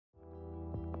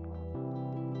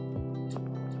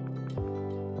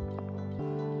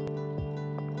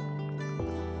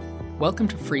Welcome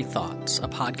to Free Thoughts, a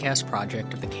podcast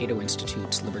project of the Cato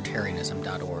Institute's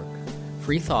Libertarianism.org.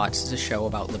 Free Thoughts is a show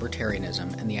about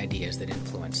libertarianism and the ideas that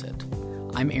influence it.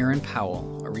 I'm Aaron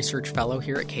Powell, a research fellow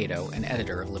here at Cato and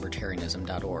editor of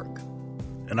Libertarianism.org.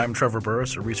 And I'm Trevor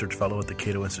Burrus, a research fellow at the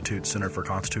Cato Institute Center for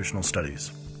Constitutional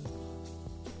Studies.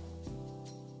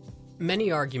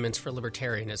 Many arguments for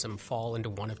libertarianism fall into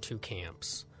one of two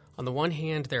camps. On the one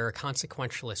hand, there are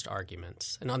consequentialist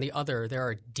arguments, and on the other, there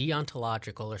are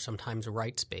deontological or sometimes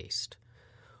rights-based.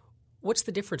 What's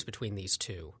the difference between these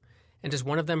two? And does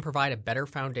one of them provide a better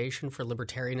foundation for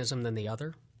libertarianism than the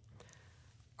other?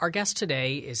 Our guest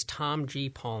today is Tom G.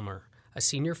 Palmer, a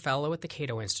senior fellow at the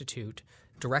Cato Institute,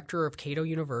 director of Cato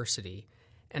University,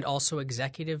 and also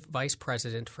executive vice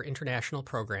president for international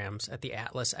programs at the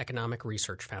Atlas Economic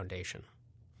Research Foundation.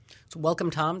 So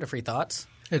welcome, Tom, to Free Thoughts.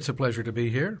 It's a pleasure to be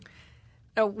here.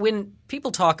 Now, when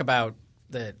people talk about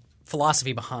the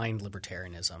philosophy behind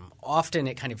libertarianism, often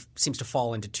it kind of seems to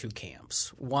fall into two camps.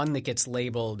 One that gets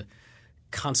labeled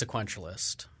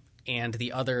consequentialist and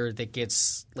the other that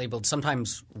gets labeled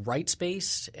sometimes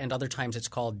rights-based and other times it's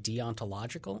called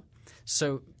deontological.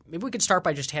 So maybe we could start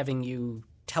by just having you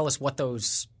tell us what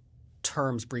those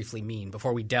terms briefly mean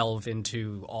before we delve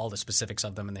into all the specifics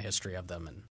of them and the history of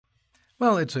them.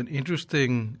 Well, it's an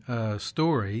interesting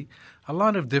story. A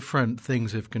lot of different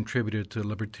things have contributed to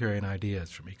libertarian ideas,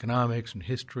 from economics and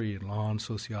history and law and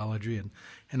sociology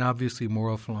and obviously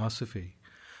moral philosophy.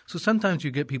 So sometimes you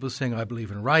get people saying, I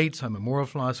believe in rights, I'm a moral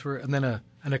philosopher, and then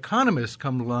an economist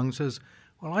comes along and says,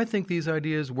 well, I think these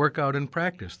ideas work out in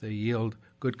practice. They yield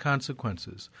good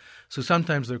consequences. So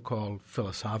sometimes they're called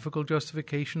philosophical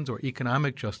justifications or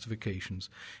economic justifications.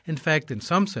 In fact, in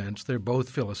some sense, they're both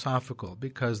philosophical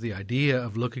because the idea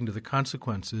of looking to the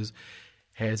consequences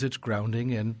has its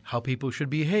grounding in how people should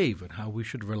behave and how we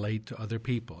should relate to other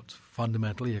people. It's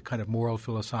fundamentally a kind of moral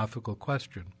philosophical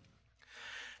question.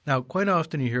 Now, quite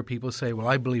often you hear people say, well,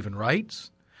 I believe in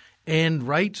rights. And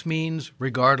rights means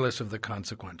regardless of the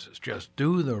consequences. Just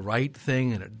do the right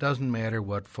thing and it doesn't matter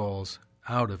what falls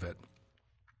out of it.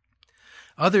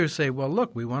 Others say, well,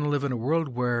 look, we want to live in a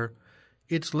world where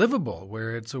it's livable,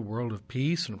 where it's a world of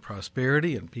peace and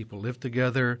prosperity and people live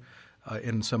together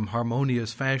in some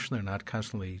harmonious fashion. They're not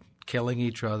constantly killing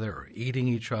each other or eating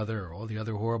each other or all the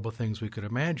other horrible things we could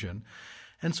imagine.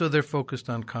 And so they're focused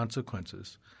on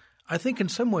consequences. I think in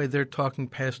some way they're talking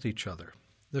past each other.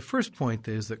 The first point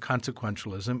is that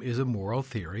consequentialism is a moral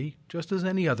theory, just as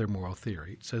any other moral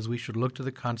theory. It says we should look to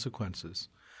the consequences.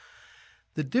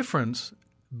 The difference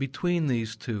between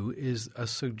these two is a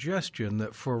suggestion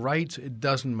that for rights it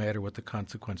doesn't matter what the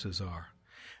consequences are.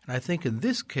 And I think in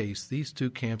this case these two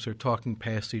camps are talking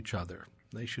past each other.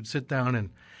 They should sit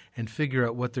down and figure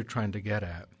out what they're trying to get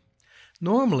at.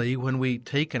 Normally, when we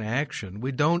take an action,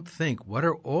 we don't think, what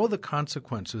are all the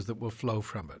consequences that will flow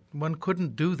from it? One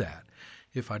couldn't do that.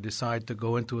 If I decide to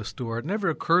go into a store, it never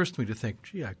occurs to me to think,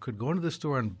 gee, I could go into the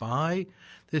store and buy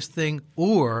this thing,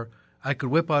 or I could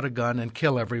whip out a gun and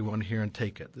kill everyone here and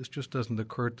take it. This just doesn't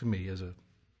occur to me as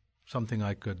something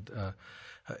I could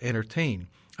entertain.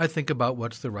 I think about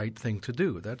what's the right thing to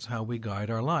do. That's how we guide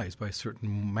our lives, by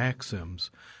certain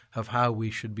maxims of how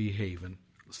we should behave. And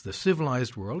the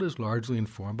civilized world is largely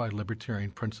informed by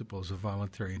libertarian principles of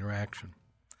voluntary interaction.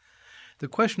 The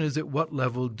question is, at what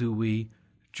level do we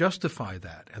justify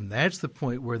that? And that's the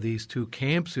point where these two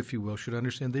camps, if you will, should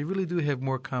understand they really do have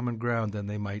more common ground than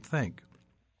they might think.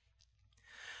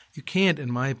 You can't,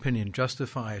 in my opinion,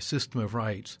 justify a system of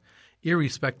rights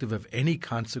irrespective of any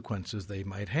consequences they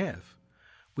might have.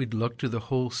 We'd look to the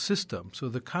whole system. So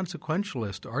the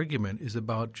consequentialist argument is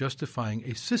about justifying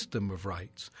a system of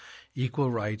rights,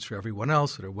 equal rights for everyone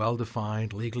else that are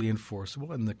well-defined, legally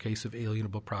enforceable, and in the case of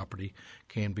alienable property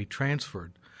can be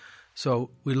transferred.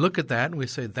 So we look at that and we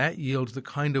say that yields the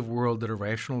kind of world that a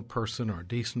rational person or a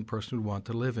decent person would want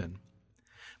to live in.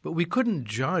 But we couldn't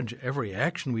judge every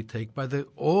action we take by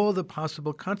all the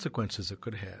possible consequences it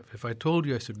could have. If I told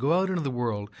you, I said, go out into the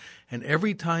world and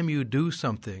every time you do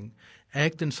something,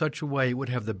 act in such a way it would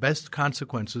have the best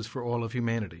consequences for all of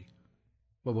humanity.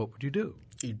 Well, what would you do?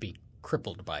 You'd be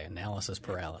crippled by analysis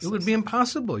paralysis. It would be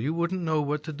impossible. You wouldn't know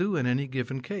what to do in any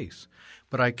given case.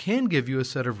 But I can give you a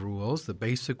set of rules, the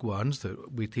basic ones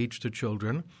that we teach to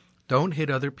children. Don't hit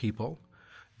other people.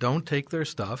 Don't take their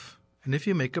stuff. And if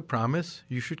you make a promise,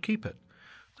 you should keep it.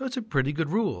 Those are pretty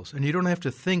good rules. And you don't have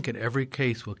to think in every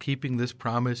case, will keeping this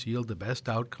promise yield the best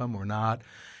outcome or not?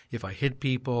 If I hit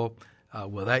people,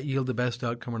 will that yield the best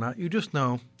outcome or not? You just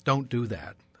know, don't do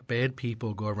that. Bad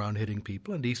people go around hitting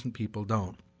people and decent people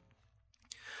don't.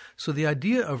 So the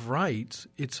idea of rights,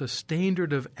 it's a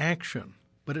standard of action.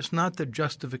 but it's not the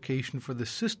justification for the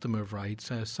system of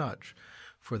rights as such.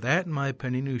 For that, in my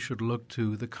opinion, you should look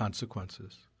to the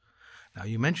consequences. Now,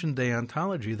 you mentioned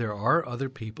deontology. There are other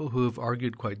people who have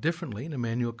argued quite differently, and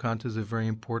Immanuel Kant is a very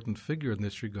important figure in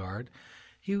this regard.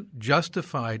 He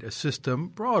justified a system,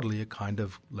 broadly a kind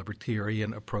of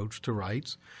libertarian approach to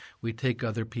rights. We take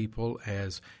other people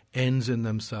as ends in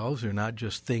themselves. They're not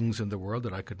just things in the world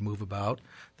that I could move about.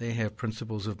 They have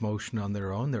principles of motion on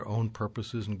their own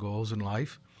purposes and goals in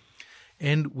life.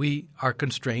 And we are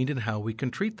constrained in how we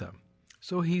can treat them.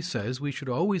 So he says we should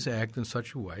always act in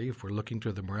such a way, if we're looking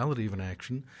to the morality of an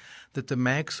action, that the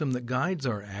maxim that guides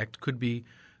our act could be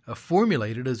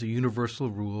formulated as a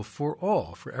universal rule for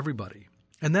all, for everybody.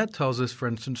 And that tells us, for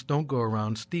instance, don't go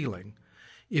around stealing.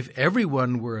 If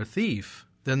everyone were a thief,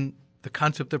 then the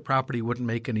concept of property wouldn't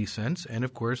make any sense, and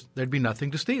of course there'd be nothing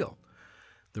to steal.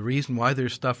 The reason why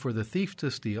there's stuff for the thief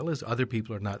to steal is other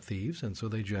people are not thieves, and so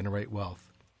they generate wealth.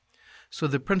 So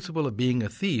the principle of being a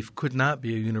thief could not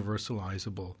be a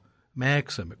universalizable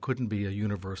maxim. It couldn't be a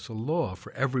universal law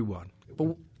for everyone.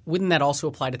 But wouldn't that also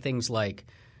apply to things like,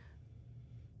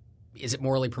 is it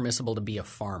morally permissible to be a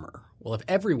farmer? Well, if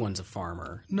everyone's a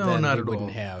farmer, then not we at wouldn't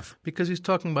all. have. Because he's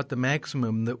talking about the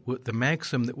maxim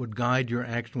that would guide your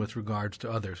action with regards to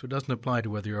others. So it doesn't apply to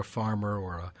whether you're a farmer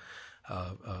or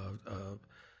a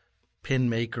pin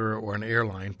maker or an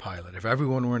airline pilot. If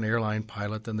everyone were an airline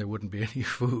pilot, then there wouldn't be any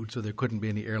food, so there couldn't be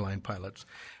any airline pilots.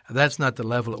 That's not the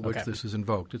level at which this is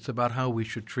invoked. It's about how we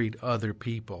should treat other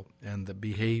people and the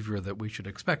behavior that we should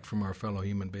expect from our fellow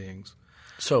human beings.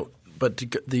 So, but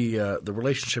the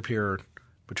relationship here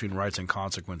between rights and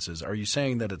consequences, are you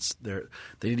saying that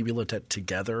they need to be looked at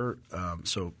together?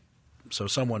 So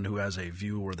someone who has a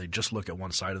view where they just look at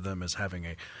one side of them as having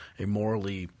a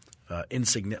morally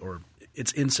insignificant or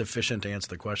it's insufficient to answer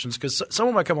the questions? Because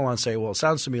someone might come along and say, well, it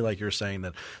sounds to me like you're saying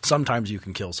that sometimes you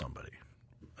can kill somebody.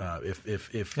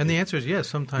 And the answer is yes,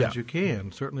 sometimes you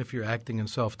can, certainly if you're acting in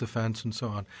self-defense and so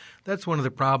on. That's one of the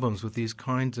problems with these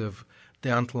kinds of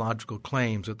deontological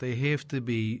claims, that they have to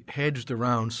be hedged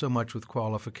around so much with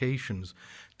qualifications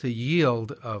to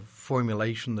yield a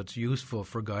formulation that's useful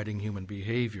for guiding human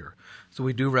behavior. So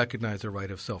we do recognize the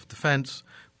right of self-defense.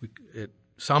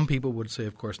 Some people would say,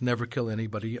 of course, never kill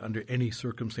anybody under any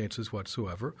circumstances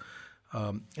whatsoever.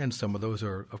 And some of those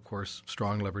are, of course,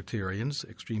 strong libertarians,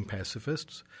 extreme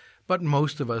pacifists. But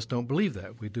most of us don't believe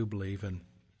that. We do believe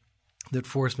that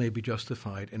force may be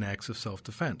justified in acts of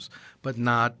self-defense, but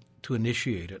not to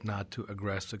initiate it, not to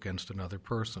aggress against another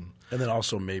person. And then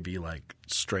also maybe like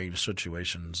strange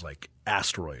situations like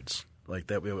asteroids. Like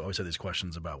that, we always have these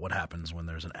questions about what happens when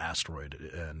there's an asteroid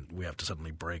and we have to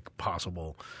suddenly break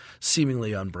possible,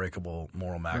 seemingly unbreakable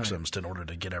moral maxims in order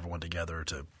to get everyone together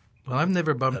to – Well, I've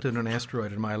never bumped into an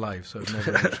asteroid in my life, so I've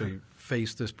never actually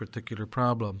faced this particular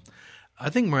problem. I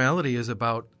think morality is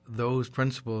about those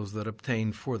principles that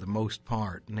obtain for the most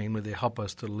part, namely they help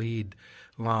us to lead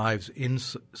lives in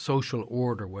social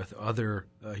order with other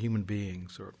human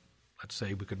beings, or let's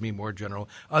say we could be more general,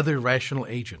 other rational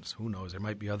agents. Who knows? There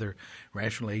might be other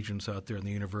rational agents out there in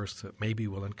the universe that maybe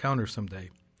we'll encounter someday.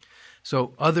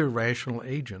 So other rational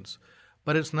agents.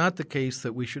 But it's not the case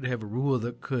that we should have a rule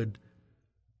that could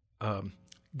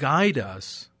guide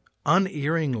us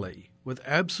unerringly with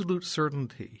absolute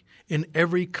certainty in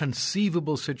every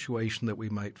conceivable situation that we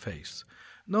might face.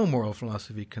 No moral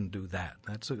philosophy can do that.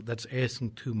 That's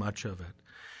asking too much of it.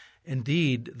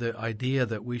 Indeed, the idea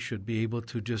that we should be able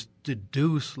to just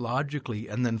deduce logically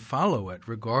and then follow it,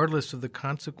 regardless of the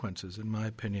consequences, in my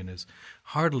opinion, is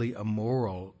hardly a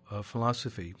moral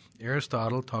philosophy.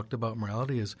 Aristotle talked about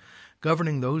morality as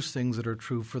governing those things that are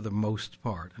true for the most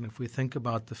part. And if we think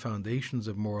about the foundations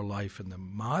of moral life in the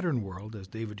modern world, as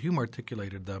David Hume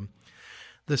articulated them,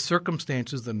 the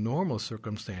circumstances, the normal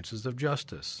circumstances of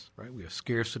justice, right? We have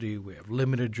scarcity, we have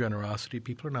limited generosity.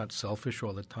 People are not selfish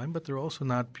all the time, but they're also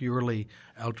not purely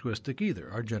altruistic either.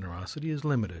 Our generosity is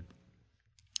limited.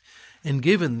 And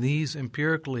given these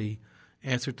empirically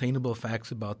ascertainable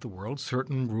facts about the world,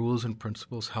 certain rules and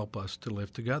principles help us to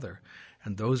live together.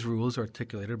 And those rules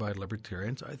articulated by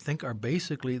libertarians, I think, are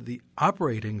basically the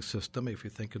operating system, if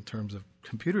you think in terms of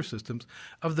computer systems,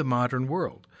 of the modern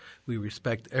world. We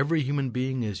respect every human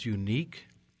being as unique.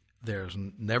 There's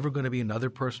never going to be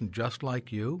another person just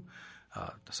like you,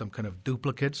 some kind of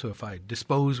duplicate. So if I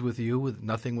dispose with you,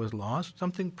 nothing was lost,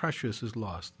 something precious is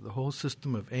lost. The whole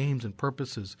system of aims and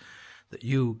purposes that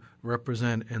you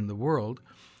represent in the world.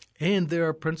 And there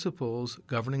are principles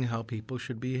governing how people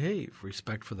should behave,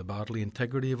 respect for the bodily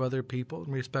integrity of other people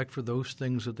and respect for those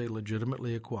things that they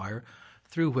legitimately acquire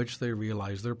through which they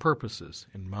realize their purposes.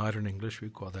 In modern English, we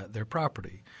call that their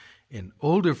property. In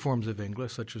older forms of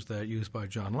English, such as that used by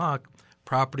John Locke,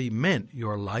 property meant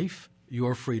your life,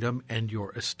 your freedom, and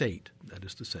your estate, that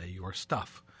is to say, your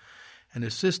stuff. And a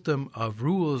system of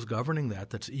rules governing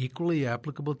that's equally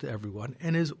applicable to everyone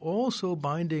and is also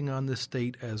binding on the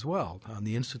state as well, on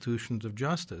the institutions of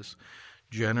justice,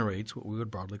 generates what we would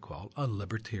broadly call a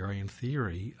libertarian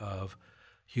theory of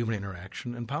human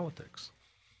interaction and politics.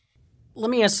 Let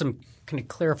me ask some kind of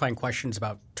clarifying questions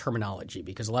about terminology,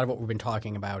 because a lot of what we've been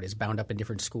talking about is bound up in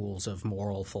different schools of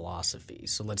moral philosophy.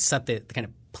 So let's set the kind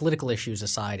of political issues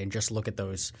aside and just look at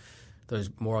those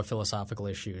moral philosophical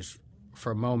issues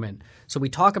for a moment. So we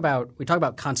talk about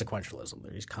consequentialism.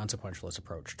 There's consequentialist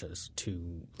approach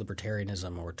to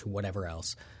libertarianism or to whatever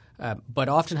else. But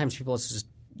oftentimes people just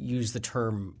use the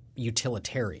term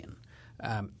utilitarian.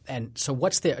 And so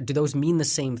do those mean the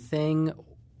same thing?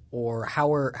 Or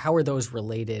how are those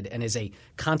related? And is a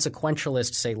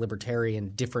consequentialist, say,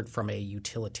 libertarian, different from a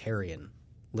utilitarian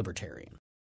libertarian?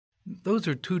 Those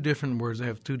are two different words that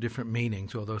have two different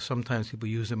meanings, although sometimes people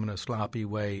use them in a sloppy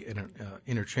way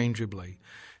interchangeably.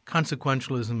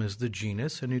 Consequentialism is the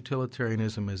genus and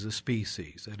utilitarianism is the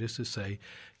species. That is to say,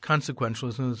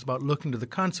 consequentialism is about looking to the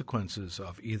consequences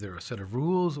of either a set of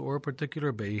rules or a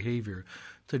particular behavior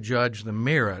to judge the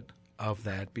merit of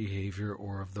that behavior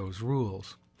or of those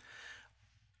rules.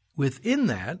 Within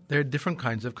that, there are different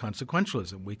kinds of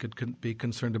consequentialism. We could be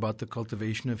concerned about the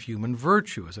cultivation of human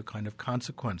virtue as a kind of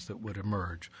consequence that would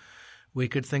emerge. We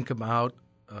could think about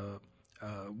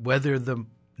whether the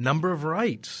number of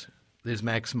rights is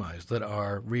maximized that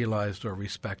are realized or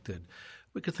respected.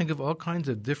 We could think of all kinds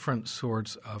of different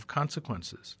sorts of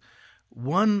consequences.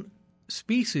 One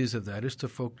species of that is to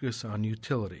focus on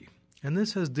utility. And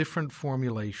this has different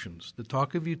formulations. The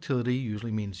talk of utility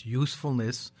usually means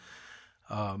usefulness.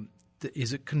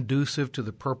 Is it conducive to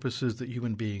the purposes that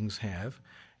human beings have?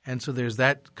 And so there's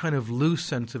that kind of loose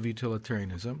sense of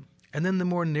utilitarianism. And then the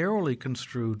more narrowly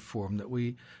construed form that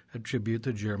we attribute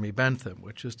to Jeremy Bentham,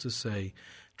 which is to say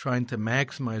trying to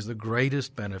maximize the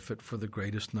greatest benefit for the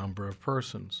greatest number of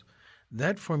persons.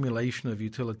 That formulation of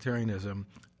utilitarianism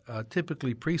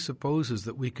typically presupposes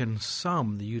that we can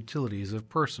sum the utilities of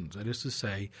persons. That is to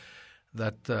say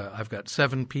that I've got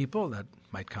 7 people. That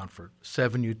might count for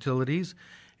 7 utilities.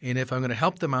 And if I'm going to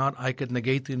help them out, I could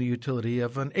negate the utility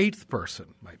of an 8th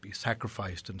person, might be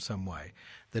sacrificed in some way.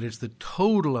 That it's the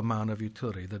total amount of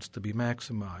utility that's to be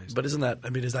maximized. But is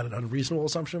that an unreasonable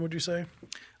assumption, would you say?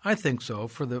 I think so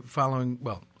for the following –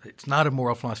 well, it's not a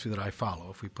moral philosophy that I follow,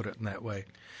 if we put it in that way,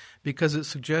 because it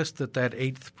suggests that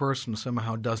 8th person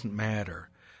somehow doesn't matter,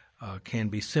 can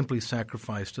be simply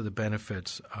sacrificed to the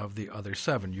benefits of the other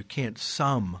 7. You can't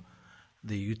sum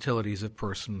the utilities of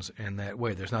persons in that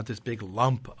way. There's not this big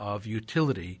lump of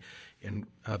utility. In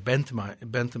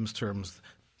Bentham's terms,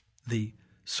 the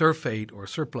surfeit or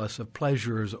surplus of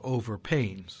pleasures over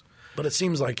pains. But it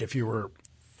seems like if you were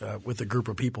with a group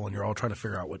of people and you're all trying to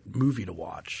figure out what movie to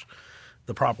watch,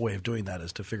 the proper way of doing that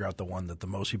is to figure out the one that the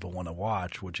most people want to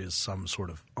watch, which is some sort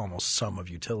of almost sum of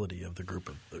utility of the group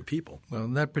of the people. Well,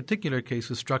 in that particular case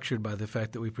is structured by the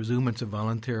fact that we presume it's a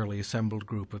voluntarily assembled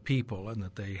group of people and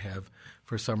that they have,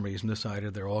 for some reason,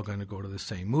 decided they're all going to go to the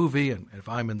same movie. And if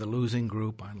I'm in the losing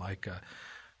group, I like a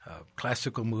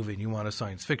classical movie and you want a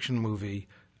science fiction movie,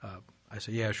 I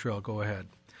say, yeah, sure, I'll go ahead.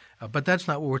 But that's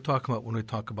not what we're talking about when we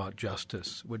talk about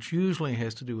justice, which usually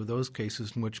has to do with those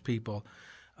cases in which people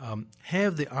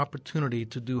have the opportunity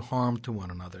to do harm to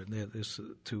one another,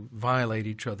 to violate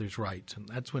each other's rights. And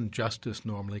that's when justice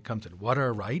normally comes in. What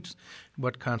are rights?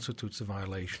 What constitutes a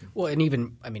violation? Well, and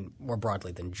even, more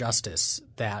broadly than justice,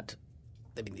 the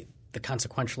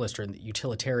consequentialist or the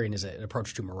utilitarian is an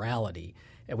approach to morality.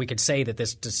 And we could say that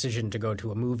this decision to go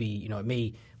to a movie,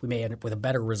 we may end up with a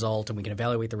better result, and we can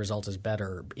evaluate the result as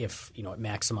better if, it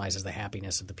maximizes the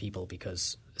happiness of the people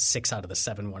because 6 out of the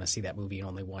 7 want to see that movie and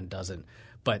only 1 doesn't.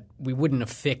 But we wouldn't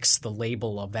affix the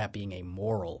label of that being a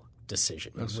moral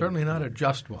decision. Well, certainly not a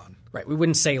just one. Right. We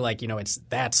wouldn't say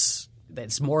that's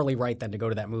morally right then to go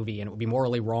to that movie, and it would be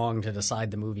morally wrong to decide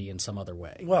the movie in some other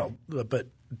way. Well, but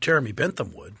Jeremy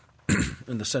Bentham would.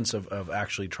 In the sense of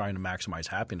actually trying to maximize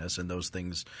happiness, and those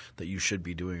things that you should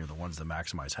be doing are the ones that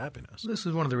maximize happiness. This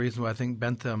is one of the reasons why I think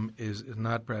Bentham is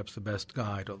not perhaps the best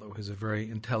guide, although he's a very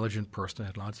intelligent person,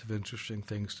 had lots of interesting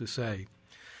things to say,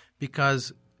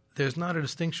 because there's not a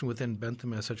distinction within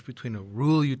Bentham as such between a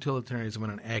rule utilitarianism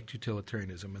and an act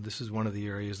utilitarianism, and this is one of the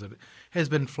areas that has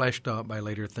been fleshed out by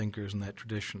later thinkers in that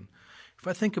tradition. If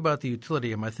I think about the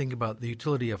utility, am I thinking about the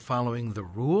utility of following the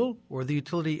rule or the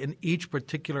utility in each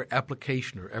particular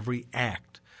application or every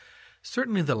act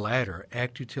Certainly the latter,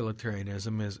 act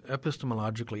utilitarianism, is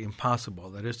epistemologically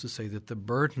impossible. That is to say that the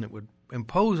burden it would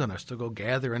impose on us to go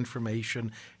gather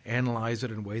information, analyze it,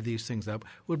 and weigh these things up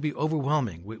would be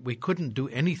overwhelming. We couldn't do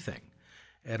anything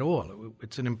at all.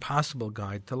 It's an impossible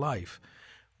guide to life.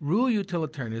 Rule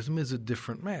utilitarianism is a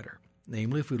different matter.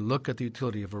 Namely, if we look at the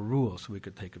utility of a rule, so we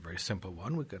could take a very simple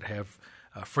one, we could have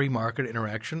a free market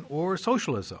interaction or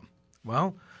socialism.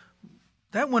 Well,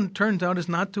 that one turns out is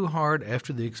not too hard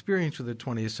after the experience of the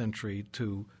 20th century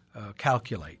to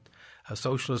calculate.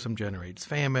 Socialism generates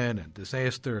famine and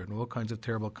disaster and all kinds of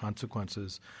terrible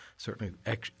consequences. Certainly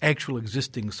actual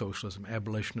existing socialism,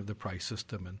 abolition of the price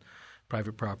system and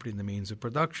private property and the means of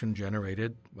production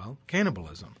generated, well,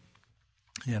 cannibalism.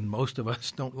 And most of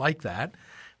us don't like that,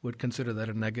 would consider that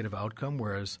a negative outcome,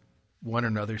 whereas one or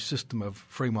another system of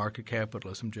free market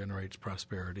capitalism generates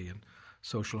prosperity and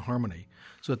social harmony.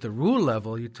 So at the rule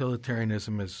level,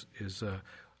 utilitarianism is a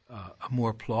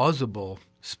more plausible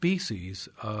species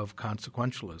of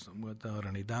consequentialism, without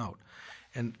any doubt.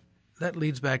 And that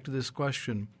leads back to this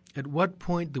question, at what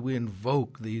point do we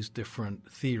invoke these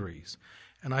different theories?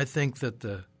 And I think that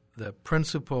the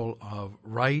principle of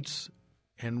rights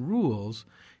and rules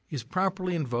is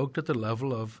properly invoked at the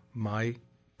level of my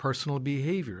personal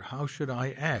behavior. How should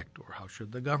I act, or how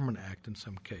should the government act in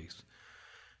some case?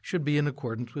 Should be in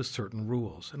accordance with certain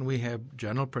rules. And we have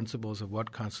general principles of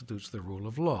what constitutes the rule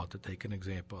of law. To take an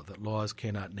example, that laws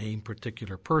cannot name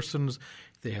particular persons,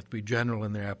 they have to be general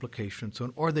in their application and so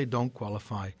on, or they don't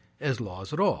qualify as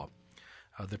laws at all.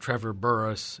 The Trevor,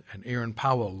 Burrus, and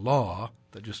Powell law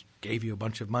that just gave you a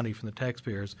bunch of money from the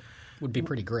taxpayers would be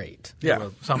pretty great. Yeah,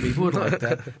 well, some people would like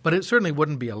that, but it certainly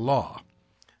wouldn't be a law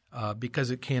because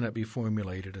it cannot be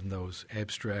formulated in those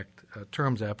abstract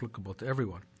terms applicable to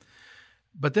everyone.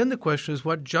 But then the question is,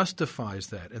 what justifies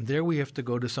that? And there we have to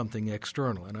go to something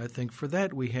external. And I think for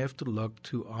that we have to look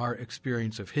to our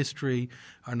experience of history,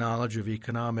 our knowledge of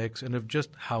economics, and of just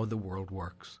how the world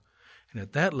works. And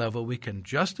at that level we can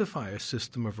justify a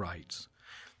system of rights.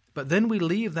 But then we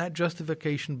leave that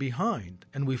justification behind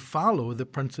and we follow the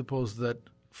principles that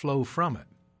flow from it.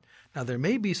 Now, there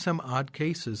may be some odd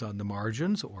cases on the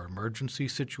margins or emergency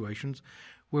situations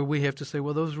where we have to say,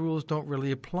 well, those rules don't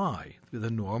really apply.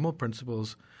 The normal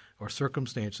principles or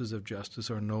circumstances of justice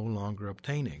are no longer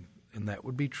obtaining. And that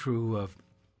would be true of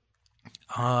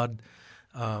odd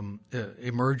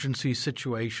emergency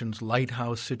situations,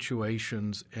 lighthouse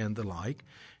situations, and the like,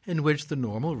 in which the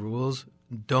normal rules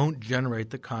don't generate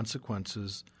the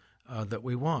consequences that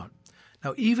we want.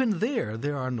 Now, even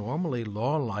there are normally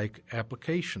law-like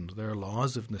applications. There are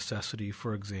laws of necessity,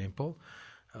 for example.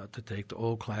 To take the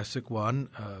old classic one,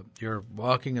 you're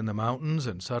walking in the mountains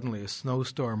and suddenly a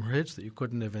snowstorm hits that you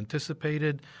couldn't have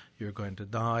anticipated. You're going to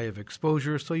die of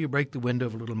exposure, so you break the window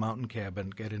of a little mountain cabin,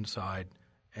 get inside,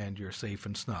 and you're safe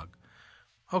and snug.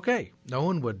 Okay, no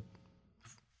one would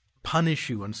punish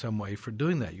you in some way for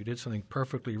doing that. You did something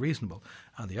perfectly reasonable.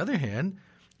 On the other hand,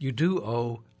 you do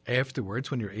owe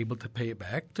afterwards, when you're able to pay it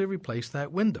back, to replace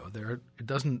that window. It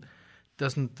doesn't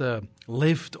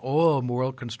lift all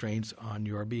moral constraints on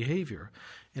your behavior.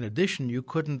 In addition, you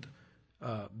couldn't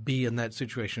be in that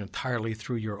situation entirely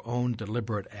through your own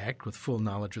deliberate act with full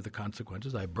knowledge of the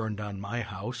consequences. I burned down my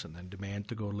house and then demand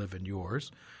to go live in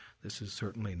yours. This is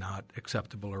certainly not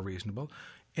acceptable or reasonable.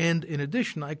 And in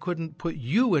addition, I couldn't put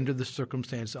you into the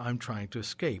circumstance I'm trying to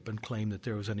escape and claim that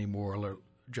there was any moral or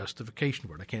justification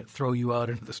for it. I can't throw you out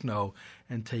into the snow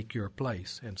and take your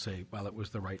place and say, well, it was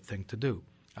the right thing to do.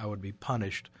 I would be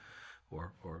punished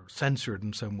or censored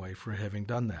in some way for having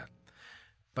done that.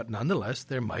 But nonetheless,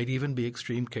 there might even be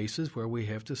extreme cases where we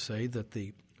have to say that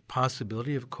the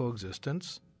possibility of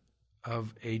coexistence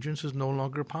of agents is no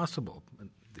longer possible.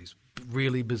 These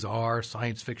really bizarre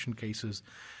science fiction cases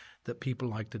that people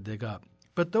like to dig up.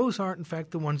 But those aren't, in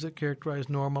fact, the ones that characterize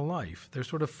normal life. They're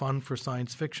sort of fun for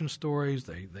science fiction stories.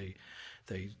 They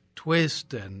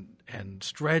twist and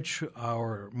stretch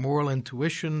our moral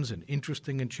intuitions in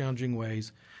interesting and challenging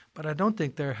ways, but I don't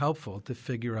think they're helpful to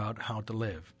figure out how to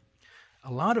live.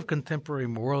 A lot of contemporary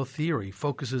moral theory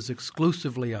focuses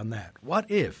exclusively on that.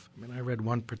 What if? I read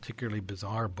one particularly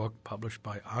bizarre book published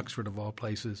by Oxford, of all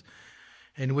places,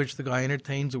 in which the guy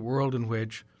entertains a world in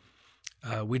which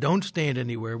we don't stand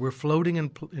anywhere, we're floating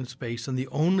in space, and the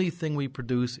only thing we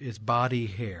produce is body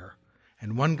hair.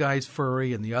 And one guy's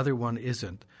furry and the other one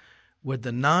isn't. Would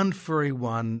the non-furry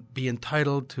one be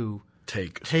entitled to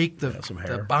take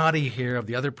the body hair of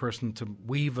the other person to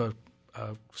weave a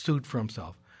suit for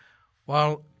himself?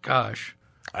 Well, gosh,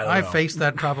 I face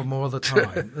that problem all the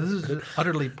time. This is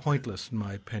utterly pointless in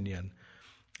my opinion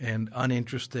and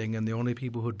uninteresting, and the only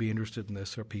people who would be interested in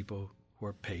this are people who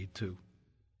are paid to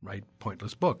write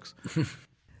pointless books.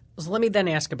 So let me then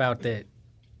ask about kind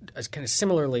of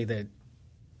similarly the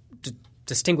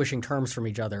distinguishing terms from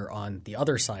each other on the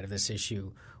other side of this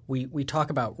issue. We talk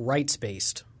about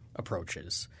rights-based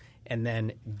approaches and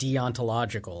then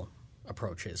deontological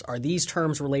approaches. Are these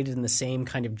terms related in the same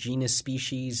kind of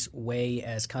genus-species way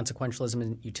as consequentialism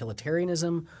and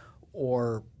utilitarianism,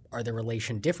 or are their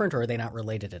relation different, or are they not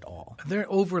related at all? They're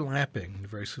overlapping in a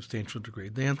very substantial degree.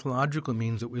 Deontological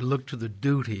means that we look to the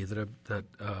duty that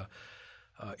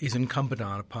is incumbent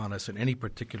upon us in any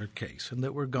particular case, and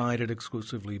that we're guided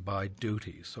exclusively by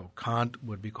duty. So Kant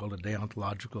would be called a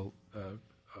deontological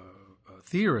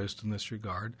theorist in this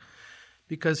regard,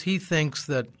 because he thinks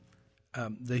that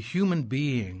the human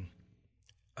being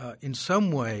in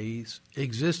some ways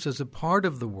exists as a part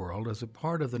of the world, as a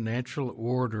part of the natural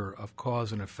order of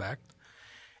cause and effect,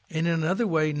 and in another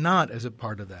way not as a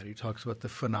part of that. He talks about the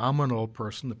phenomenal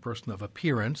person, the person of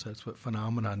appearance. That's what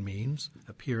phenomenon means,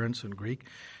 appearance in Greek.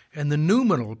 And the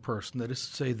noumenal person, that is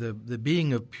to say the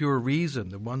being of pure reason,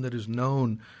 the one that is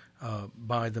known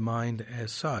by the mind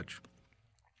as such.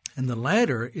 And the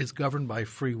latter is governed by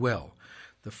free will.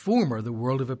 The former, the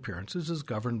world of appearances, is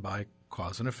governed by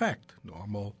cause and effect,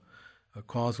 normal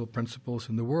causal principles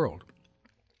in the world.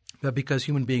 But because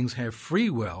human beings have free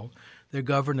will, they're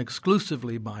governed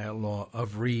exclusively by a law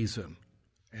of reason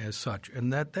as such.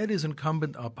 And that is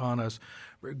incumbent upon us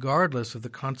regardless of the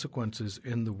consequences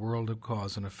in the world of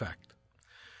cause and effect.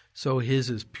 So his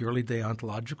is purely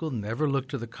deontological, never look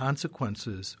to the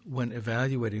consequences when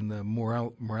evaluating the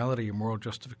morality or moral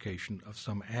justification of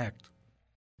some act.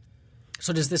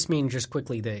 So does this mean, just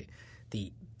quickly, the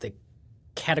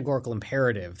categorical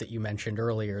imperative that you mentioned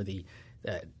earlier,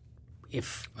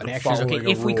 if an action is okay,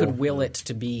 if we could will it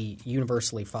to be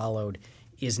universally followed,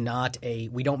 is not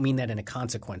we don't mean that in a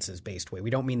consequences-based way. We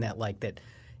don't mean that like that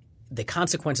the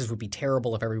consequences would be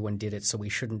terrible if everyone did it, so we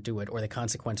shouldn't do it, or the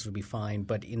consequences would be fine.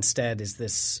 But instead, is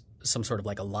this some sort of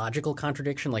like a logical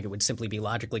contradiction, like it would simply be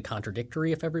logically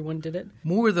contradictory if everyone did it?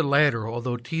 More the latter,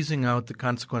 although teasing out the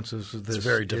consequences of this is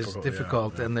very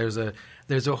difficult. Yeah. And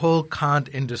there's a whole Kant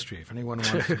industry. If anyone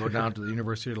wants to go down to the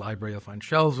university library, you'll find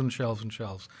shelves and shelves and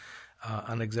shelves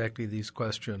on exactly these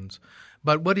questions.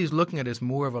 But what he's looking at is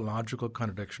more of a logical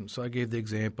contradiction. So I gave the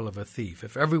example of a thief.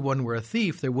 If everyone were a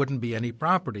thief, there wouldn't be any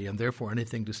property and therefore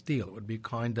anything to steal. It would be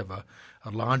kind of a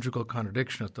logical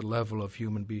contradiction at the level of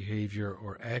human behavior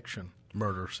or action.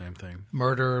 Murder, same thing.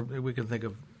 Murder, we can think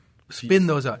of – spin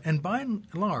those out. And by and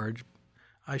large,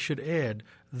 I should add,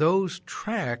 those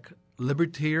track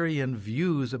libertarian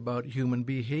views about human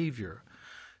behavior.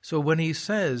 So when he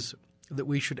says – that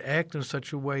we should act in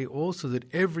such a way also that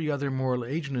every other moral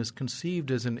agent is conceived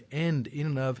as an end in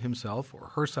and of himself or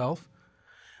herself,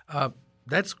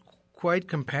 that's quite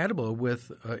compatible with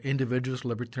individualist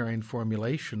libertarian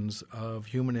formulations of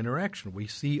human interaction. We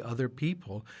see other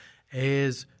people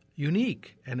as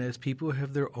unique and as people who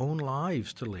have their own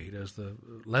lives to lead, as the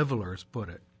levelers put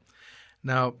it.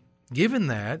 Now, given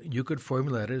that, you could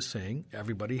formulate it as saying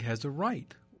everybody has a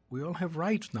right. We all have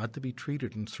rights not to be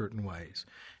treated in certain ways.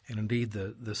 And indeed,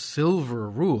 the silver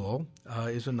rule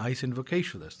is a nice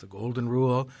invocation of this. The golden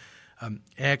rule,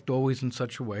 act always in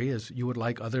such a way as you would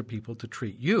like other people to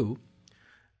treat you.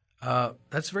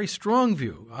 That's a very strong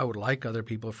view. I would like other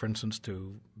people, for instance,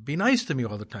 to be nice to me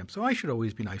all the time, so I should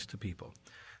always be nice to people.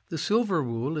 The silver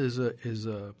rule is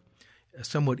a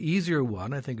somewhat easier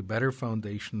one, I think a better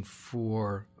foundation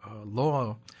for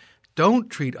law. Don't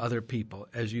treat other people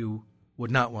as you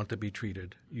would not want to be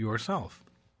treated yourself.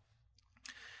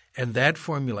 And that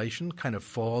formulation kind of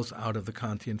falls out of the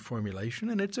Kantian formulation,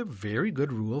 and it's a very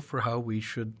good rule for how we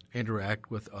should interact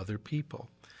with other people,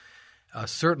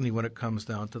 certainly when it comes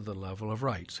down to the level of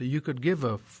rights. So you could give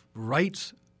a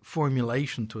rights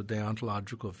formulation to a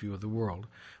deontological view of the world,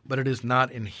 but it is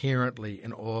not inherently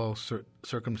in all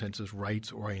circumstances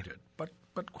rights-oriented,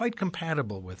 but quite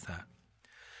compatible with that.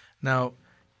 Now,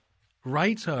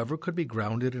 rights, however, could be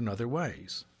grounded in other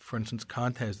ways. For instance,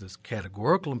 Kant has this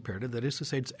categorical imperative, that is to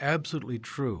say it's absolutely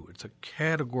true. It's a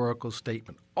categorical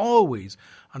statement, always,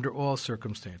 under all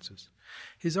circumstances.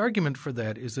 His argument for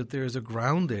that is that there is a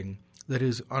grounding that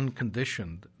is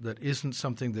unconditioned, that isn't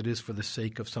something that is for the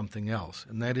sake of something else,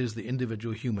 and that is the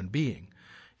individual human being,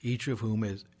 each of whom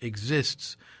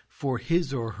exists for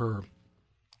his or her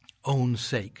own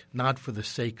sake, not for the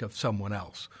sake of someone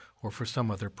else or for some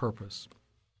other purpose.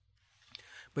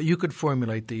 But you could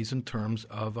formulate these in terms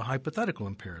of a hypothetical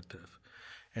imperative.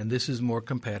 And this is more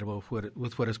compatible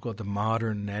with what is called the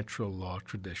modern natural law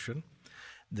tradition.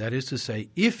 That is to say,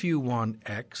 if you want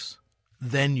X,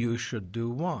 then you should do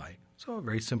Y. So a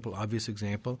very simple, obvious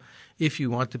example. If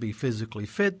you want to be physically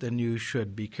fit, then you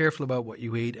should be careful about what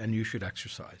you eat and you should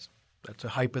exercise. That's a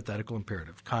hypothetical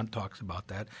imperative. Kant talks about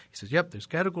that. He says, yep, there's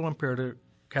categorical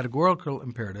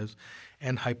imperatives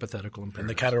and hypothetical imperatives. And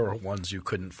the categorical ones you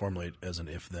couldn't formulate as an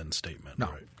if-then statement. No.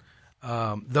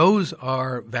 Right? Those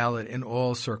are valid in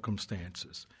all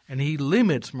circumstances. And he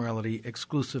limits morality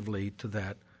exclusively to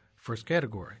that first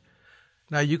category.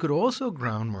 Now, you could also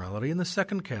ground morality in the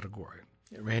second category.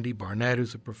 Randy Barnett,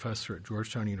 who's a professor at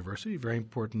Georgetown University, a very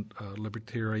important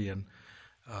libertarian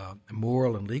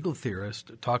moral and legal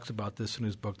theorist, talks about this in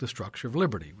his book, The Structure of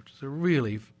Liberty, which is a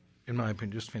really, in my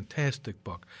opinion, just fantastic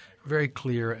book, very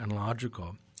clear and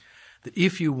logical, that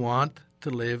if you want to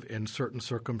live in certain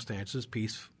circumstances,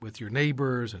 peace with your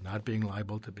neighbors and not being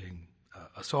liable to being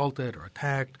assaulted or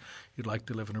attacked, you'd like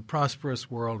to live in a prosperous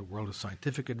world, a world of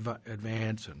scientific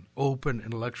advance and open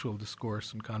intellectual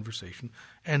discourse and conversation,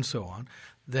 and so on,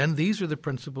 then these are the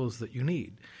principles that you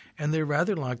need. And they're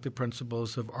rather like the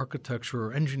principles of architecture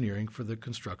or engineering for the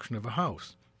construction of a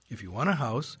house. If you want a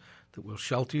house that will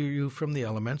shelter you from the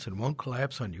elements and won't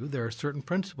collapse on you, there are certain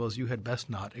principles you had best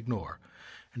not ignore.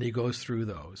 And he goes through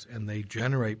those, and they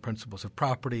generate principles of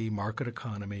property, market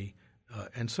economy,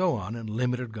 and so on, and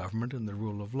limited government and the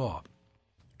rule of law.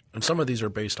 And some of these are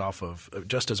based off of –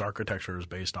 just as architecture is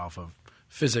based off of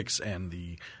physics and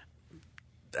the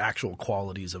actual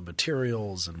qualities of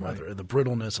materials and whether the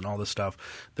brittleness and all this stuff,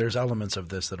 there's elements of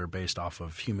this that are based off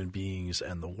of human beings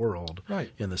and the world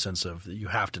in the sense of you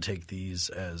have to take these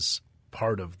as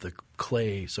part of the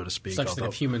clay, so to speak. Such that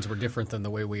if humans were different than the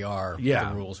way we are,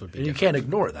 the rules would be and different. You can't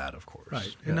ignore that, of course.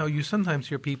 Right. You know, you sometimes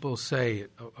hear people say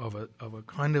of a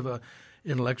kind of a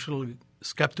intellectually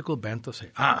skeptical bent, they'll say,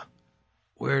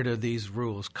 where do these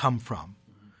rules come from?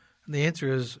 And the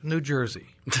answer is New Jersey.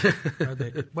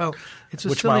 Well, it's a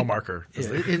Which silly, mile marker?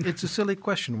 It's a silly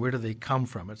question. Where do they come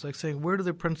from? It's like saying, where do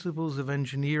the principles of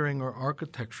engineering or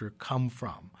architecture come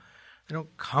from? They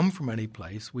don't come from any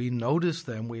place. We notice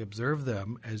them, we observe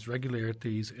them as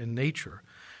regularities in nature.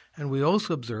 And we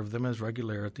also observe them as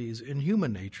regularities in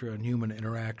human nature and human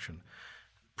interaction.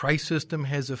 Price system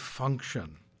has a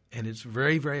function, and it's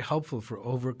very, very helpful for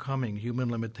overcoming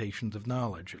human limitations of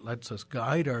knowledge. It lets us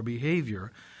guide our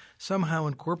behavior, somehow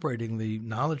incorporating the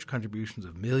knowledge contributions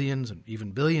of millions and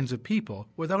even billions of people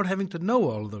without having to know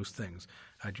all of those things.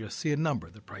 I just see a number.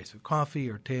 The price of coffee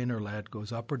or tin or lead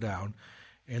goes up or down,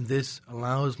 and this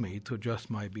allows me to adjust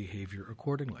my behavior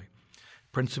accordingly.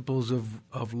 Principles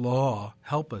of law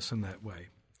help us in that way.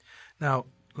 Now,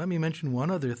 let me mention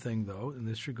one other thing, though, in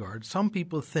this regard. Some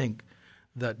people think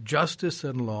that justice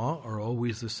and law are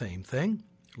always the same thing.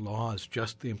 Law is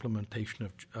just the implementation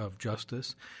of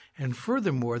justice. And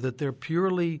furthermore, that they're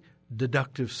purely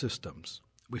deductive systems.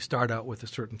 We start out with a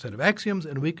certain set of axioms,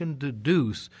 and we can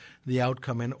deduce the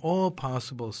outcome in all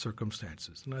possible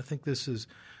circumstances. And I think this is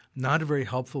not a very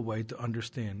helpful way to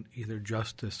understand either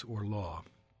justice or law.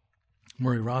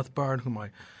 Murray Rothbard, whom I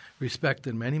respect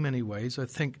in many, many ways, I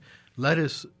think led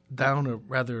us down a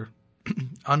rather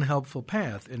unhelpful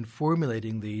path in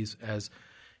formulating these as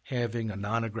having a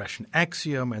non-aggression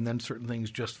axiom and then certain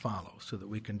things just follow so that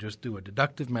we can just do a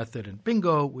deductive method and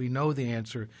bingo, we know the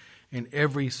answer in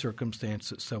every circumstance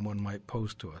that someone might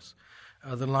pose to us.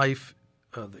 The life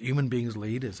the human beings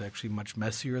lead is actually much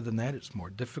messier than that. It's more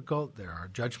difficult. There are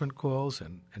judgment calls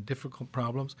and difficult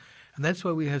problems. And that's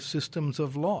why we have systems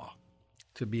of law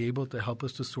to be able to help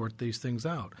us to sort these things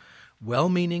out.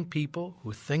 Well-meaning people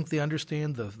who think they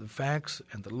understand the facts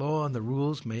and the law and the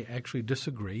rules may actually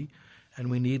disagree,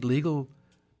 and we need legal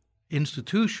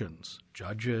institutions,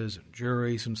 judges and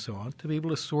juries and so on, to be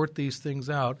able to sort these things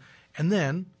out and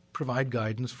then provide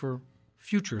guidance for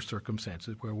future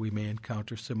circumstances where we may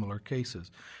encounter similar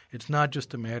cases. It's not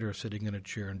just a matter of sitting in a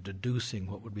chair and deducing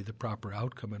what would be the proper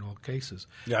outcome in all cases.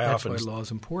 That's why law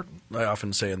is important. I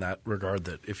often say in that regard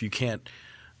that if you can't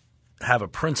have a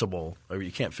principle or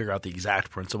you can't figure out the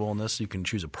exact principle in this, you can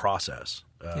choose a process.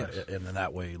 And in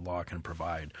that way, law can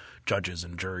provide judges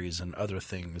and juries and other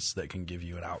things that can give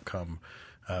you an outcome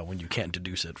when you can't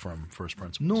deduce it from first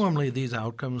principles. Normally, these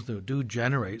outcomes do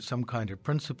generate some kind of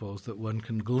principles that one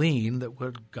can glean that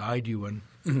would guide you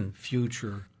in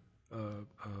future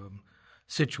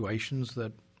situations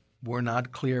that were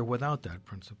not clear without that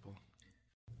principle.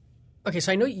 Okay,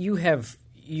 so I know you have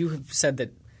said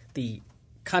that the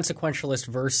consequentialist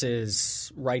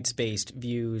versus rights-based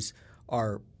views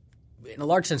are, in a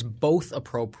large sense, both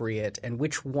appropriate, and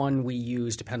which one we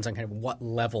use depends on kind of what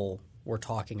level we're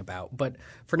talking about. But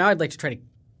for now, I'd like to try to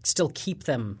still keep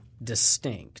them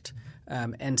distinct.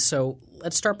 And so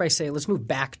let's start by saying let's move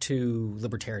back to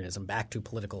libertarianism, back to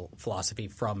political philosophy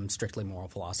from strictly moral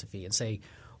philosophy, and say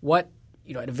what,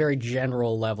 at a very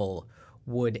general level,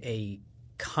 would a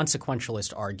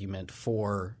consequentialist argument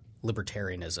for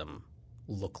libertarianism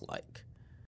look like?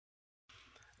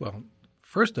 Well,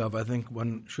 first off, I think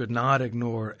one should not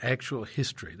ignore actual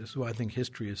history. This is why I think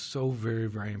history is so very,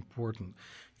 very important.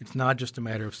 It's not just a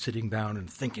matter of sitting down and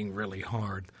thinking really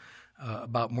hard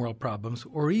about moral problems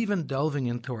or even delving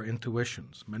into our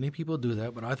intuitions. Many people do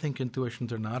that, but I think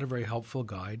intuitions are not a very helpful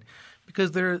guide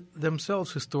because they're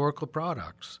themselves historical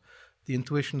products. The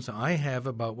intuitions I have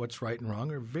about what's right and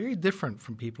wrong are very different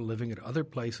from people living at other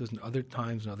places and other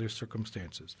times and other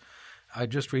circumstances. I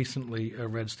just recently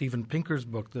read Steven Pinker's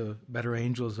book, The Better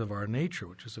Angels of Our Nature,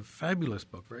 which is a fabulous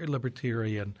book, very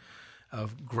libertarian,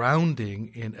 of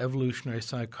grounding in evolutionary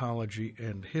psychology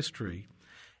and history.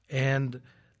 And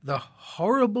the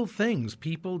horrible things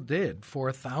people did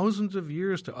for thousands of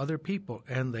years to other people,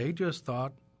 and they just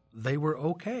thought they were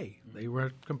okay. They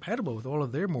were compatible with all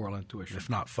of their moral intuition. If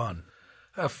not fun.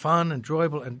 Fun,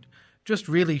 enjoyable, and just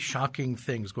really shocking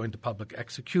things, going to public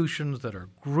executions that are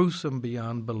gruesome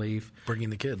beyond belief. Bringing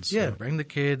the kids. Yeah, bring the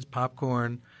kids,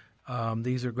 popcorn.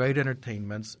 These are great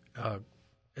entertainments.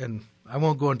 And I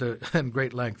won't go into in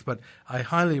great length, but I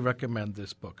highly recommend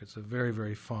this book. It's a very,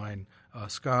 very fine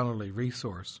scholarly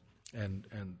resource and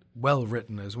well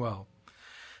written as well.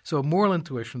 So moral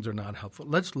intuitions are not helpful.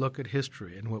 Let's look at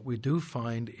history, and what we do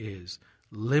find is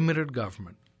limited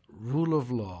government, rule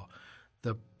of law,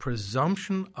 the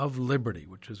presumption of liberty,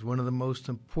 which is one of the most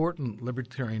important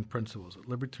libertarian principles that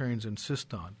libertarians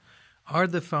insist on, are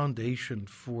the foundation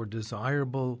for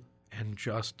desirable and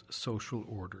just social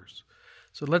orders.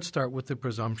 So let's start with the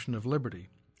presumption of liberty.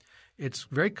 It's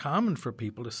very common for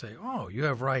people to say, oh, you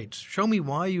have rights. Show me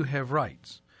why you have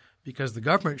rights, because the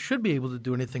government should be able to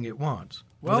do anything it wants.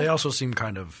 Well, they also seem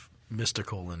kind of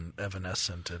mystical and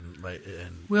evanescent.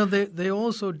 Well, they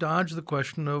also dodge the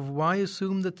question of why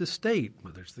assume that the state,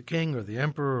 whether it's the king or the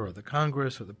emperor or the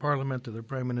Congress or the parliament or the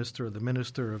prime minister or the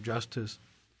minister of justice,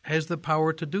 has the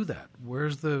power to do that.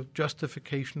 Where's the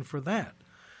justification for that?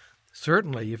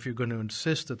 Certainly, if you're going to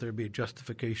insist that there be a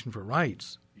justification for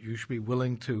rights, you should be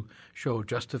willing to show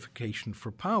justification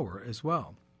for power as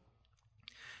well.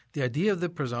 The idea of the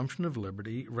presumption of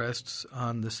liberty rests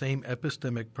on the same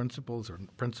epistemic principles or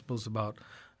principles about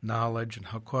knowledge and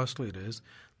how costly it is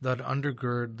that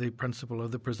undergird the principle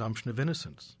of the presumption of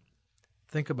innocence.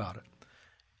 Think about it.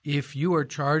 If you are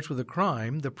charged with a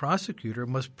crime, the prosecutor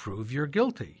must prove you're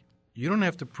guilty. You don't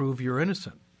have to prove you're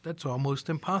innocent. That's almost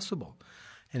impossible.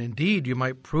 And indeed, you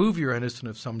might prove you're innocent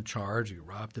of some charge. You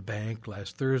robbed a bank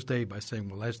last Thursday by saying,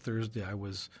 well, last Thursday I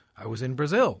was in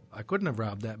Brazil. I couldn't have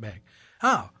robbed that bank.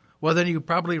 How? Well, then you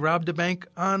probably robbed a bank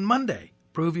on Monday.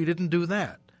 Prove you didn't do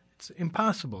that. It's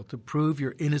impossible to prove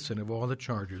you're innocent of all the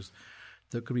charges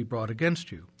that could be brought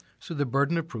against you. So the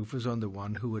burden of proof is on the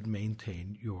one who would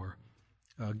maintain your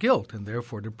guilt and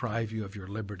therefore deprive you of your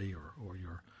liberty or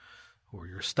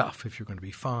your stuff if you're going to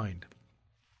be fined.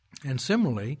 And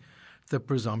similarly, the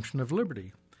presumption of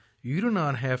liberty. You do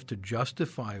not have to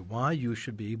justify why you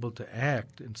should be able to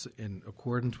act in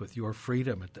accordance with your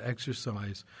freedom and to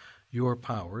exercise your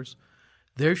powers.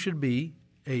 There should be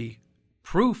a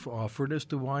proof offered as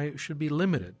to why it should be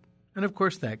limited. And, of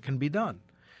course, that can be done.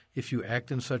 If you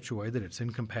act in such a way that it's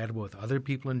incompatible with other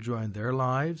people enjoying their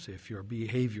lives, if your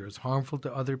behavior is harmful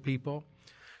to other people,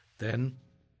 then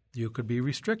you could be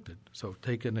restricted. So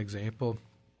take an example.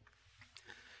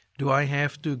 Do I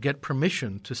have to get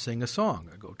permission to sing a song?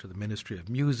 I go to the Ministry of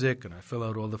Music and I fill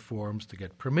out all the forms to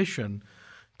get permission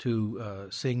to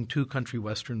sing 2 country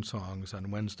western songs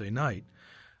on Wednesday night.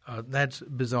 That's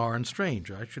bizarre and strange.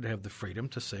 I should have the freedom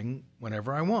to sing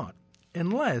whenever I want,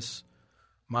 unless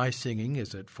my singing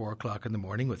is at 4 o'clock in the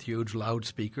morning with huge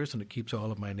loudspeakers and it keeps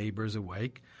all of my neighbors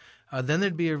awake. Then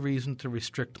there'd be a reason to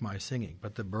restrict my singing.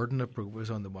 But the burden of proof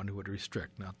is on the one who would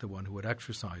restrict, not the one who would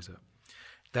exercise it.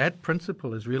 That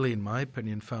principle is really, in my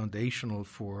opinion, foundational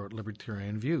for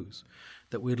libertarian views,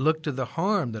 that we look to the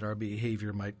harm that our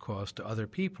behavior might cause to other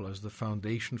people as the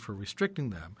foundation for restricting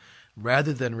them,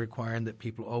 rather than requiring that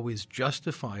people always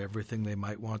justify everything they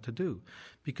might want to do,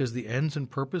 because the ends and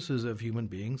purposes of human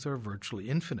beings are virtually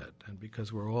infinite, and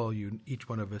because we're all each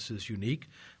one of us is unique,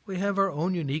 we have our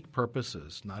own unique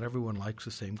purposes. Not everyone likes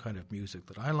the same kind of music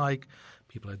that I like.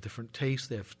 People have different tastes,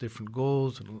 they have different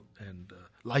goals and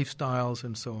lifestyles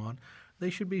and so on. They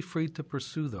should be free to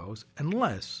pursue those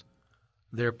unless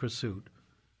their pursuit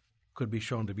could be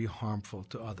shown to be harmful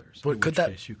to others, in which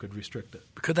case you could restrict it.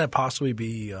 Could that possibly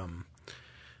be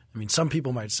some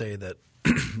people might say that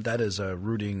that is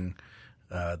rooting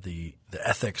the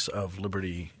ethics of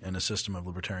liberty and a system of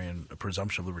libertarian a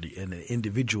presumption of liberty and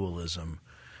individualism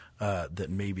that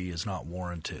maybe is not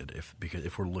warranted because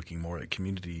if we're looking more at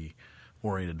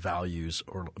community-oriented values,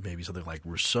 or maybe something like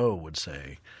Rousseau would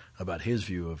say about his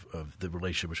view of the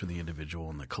relationship between the individual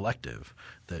and the collective,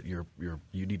 that you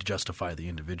need to justify the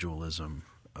individualism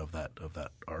of that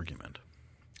argument.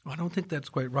 I don't think that's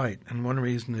quite right, and one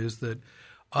reason is that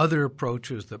other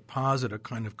approaches that posit a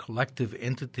kind of collective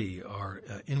entity are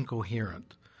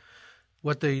incoherent.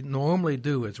 What they normally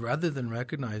do is, rather than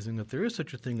recognizing that there is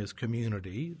such a thing as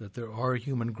community, that there are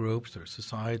human groups, there are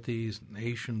societies,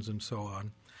 nations, and so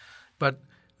on, but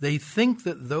they think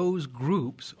that those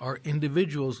groups are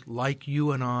individuals like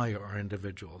you and I are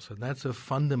individuals, and that's a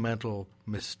fundamental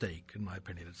mistake, in my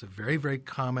opinion. It's a very, very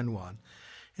common one,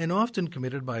 and often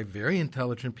committed by very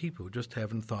intelligent people who just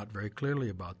haven't thought very clearly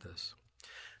about this.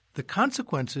 The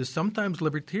consequence is sometimes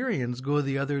libertarians go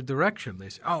the other direction. They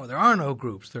say, oh, there are no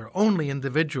groups. There are only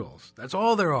individuals. That's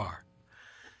all there are.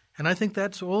 And I think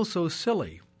that's also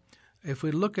silly. If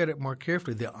we look at it more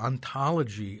carefully, the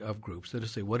ontology of groups, that is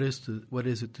to say, what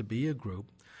is it to be a group?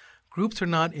 Groups are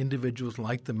not individuals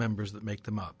like the members that make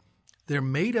them up. They're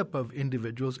made up of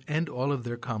individuals and all of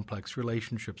their complex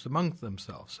relationships among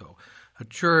themselves. So a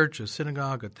church, a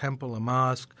synagogue, a temple, a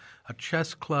mosque, a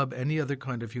chess club, any other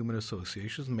kind of human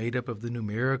association is made up of the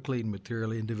numerically and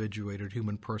materially individuated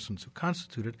human persons who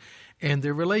constitute it and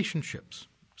their relationships.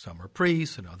 Some are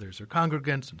priests and others are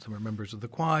congregants and some are members of the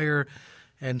choir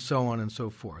and so on and so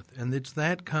forth. And it's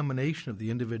that combination of the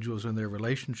individuals and their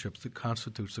relationships that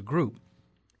constitutes a group.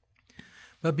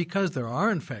 But because there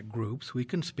are, in fact, groups, we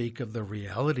can speak of the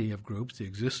reality of groups, the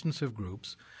existence of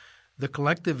groups. The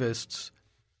collectivists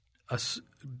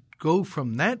go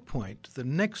from that point to the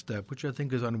next step, which I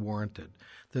think is unwarranted,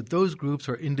 that those groups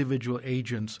are individual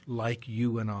agents like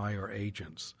you and I are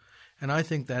agents. And I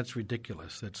think that's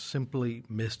ridiculous. It's simply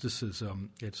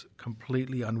mysticism. It's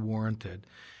completely unwarranted.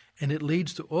 And it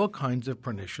leads to all kinds of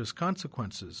pernicious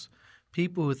consequences.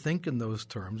 People who think in those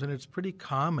terms, and it's pretty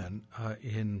common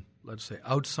in, let's say,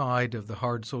 outside of the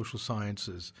hard social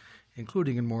sciences,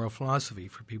 including in moral philosophy,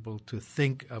 for people to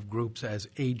think of groups as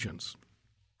agents.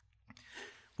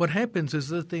 What happens is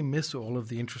that they miss all of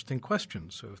the interesting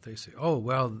questions. So if they say, oh,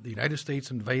 well, the United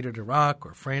States invaded Iraq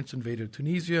or France invaded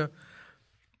Tunisia,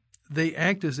 they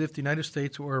act as if the United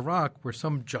States or Iraq were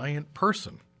some giant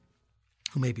person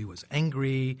who maybe was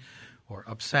angry or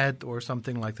upset or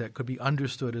something like that, could be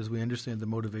understood as we understand the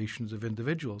motivations of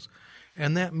individuals.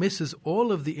 And that misses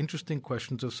all of the interesting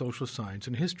questions of social science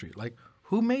and history, like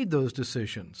who made those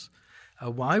decisions?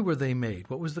 Why were they made?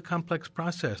 What was the complex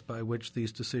process by which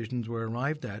these decisions were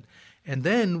arrived at? And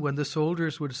then when the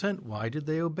soldiers were sent, why did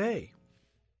they obey?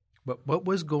 But what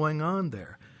was going on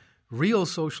there? Real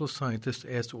social scientists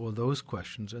asked all those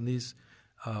questions, and these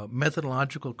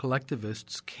methodological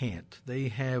collectivists can't. They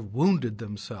have wounded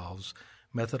themselves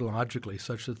methodologically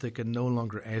such that they can no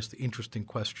longer ask the interesting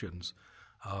questions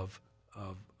of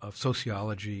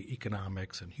sociology,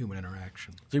 economics, and human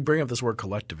interaction. So you bring up this word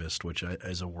collectivist, which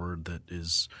is a word that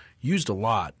is used a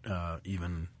lot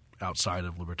even outside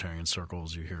of libertarian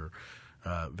circles. You hear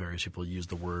various people use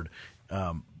the word.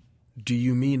 Do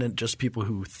you mean just people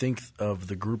who think of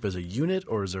the group as a unit,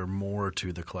 or is there more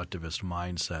to the collectivist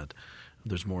mindset?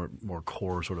 There's more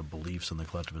core sort of beliefs in the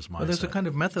collectivist mindset. Well, there's a kind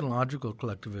of methodological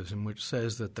collectivism which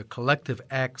says that the collective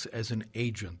acts as an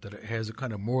agent, that it has a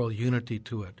kind of moral unity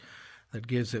to it that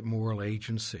gives it moral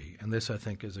agency. And this, I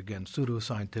think, is, again,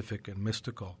 pseudoscientific and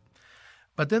mystical.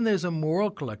 But then there's a moral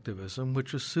collectivism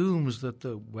which assumes that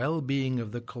the well-being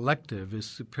of the collective is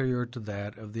superior to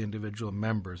that of the individual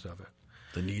members of it.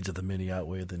 The needs of the many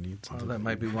outweigh the needs of the that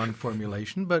might be one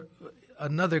formulation, but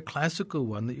another classical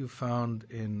one that you found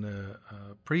in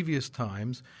previous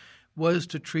times was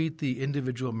to treat the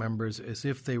individual members as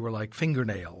if they were like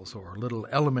fingernails or little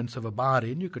elements of a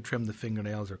body, and you could trim the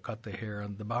fingernails or cut the hair,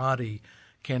 and the body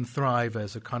can thrive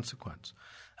as a consequence.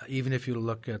 Even if you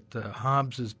look at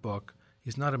Hobbes's book,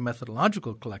 he's not a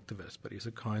methodological collectivist, but he's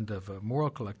a kind of a moral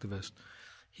collectivist.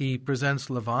 He presents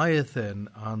Leviathan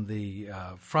on the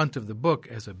front of the book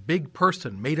as a big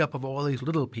person made up of all these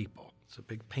little people. It's a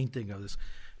big painting of this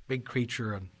big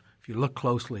creature, and if you look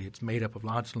closely, it's made up of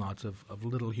lots and lots of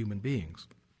little human beings.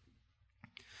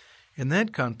 In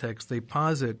that context, they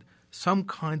posit some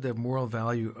kind of moral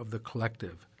value of the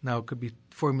collective. Now, it could be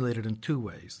formulated in two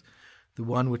ways. The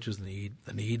one which is the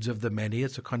needs of the many.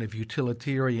 It's a kind of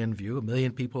utilitarian view. 1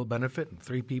 million people will benefit and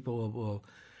 3 people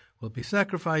will be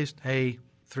sacrificed. Hey,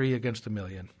 3 against 1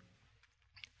 million.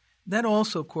 That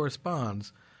also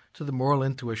corresponds to the moral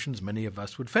intuitions many of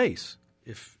us would face.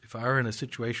 If I were in a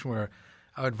situation where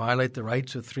I would violate the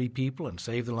rights of 3 people and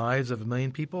save the lives of 1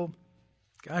 million people,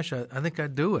 gosh, I think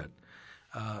I'd do it.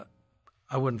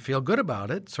 I wouldn't feel good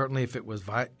about it. Certainly if it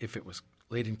was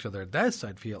leading to their deaths,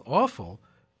 I'd feel awful.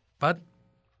 But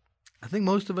I think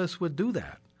most of us would do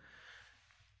that.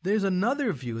 There's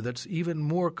another view that's even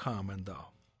more common, though,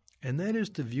 and that is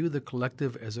to view the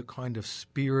collective as a kind of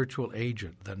spiritual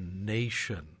agent, the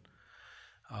nation.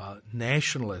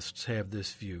 Nationalists have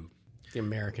this view. The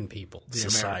American people.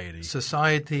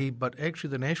 Society. But actually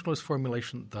the nationalist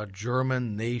formulation, the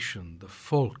German nation, the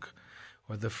Volk,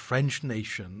 or the French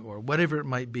nation, or whatever it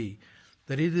might be,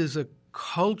 that it is a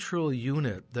cultural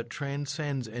unit that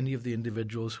transcends any of the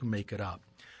individuals who make it up,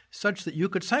 such that you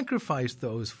could sacrifice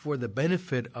those for the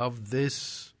benefit of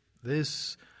this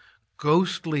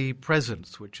ghostly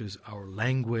presence, which is our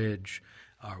language,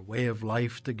 our way of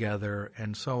life together,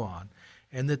 and so on.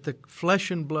 And that the flesh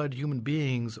and blood human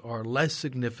beings are less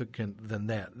significant than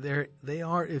that. They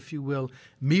are, if you will,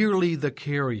 merely the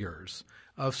carriers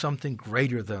of something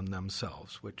greater than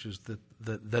themselves, which is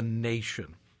the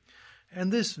nation.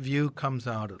 And this view comes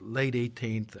out at late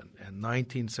 18th and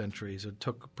 19th centuries. It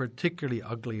took a particularly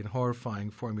ugly and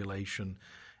horrifying formulation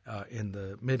in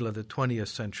the middle of the 20th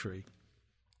century,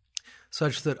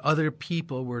 such that other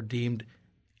people were deemed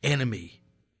enemy.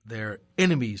 They're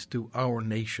enemies to our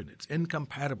nation. It's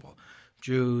incompatible.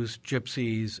 Jews,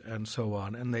 gypsies, and so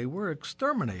on. And they were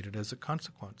exterminated as a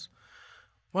consequence.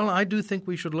 Well, I do think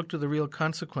we should look to the real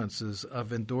consequences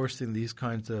of endorsing these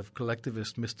kinds of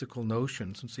collectivist mystical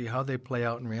notions and see how they play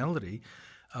out in reality.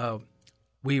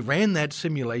 We ran that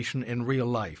simulation in real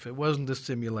life. It wasn't a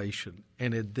simulation,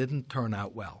 and it didn't turn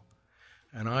out well.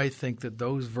 And I think that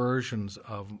those versions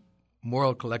of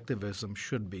moral collectivism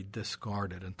should be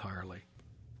discarded entirely.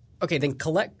 Okay, then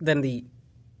the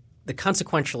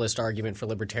consequentialist argument for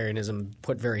libertarianism,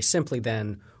 put very simply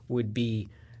then, would be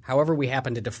however we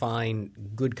happen to define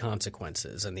good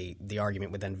consequences, and the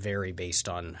argument would then vary based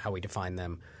on how we define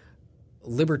them.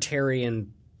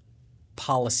 Libertarian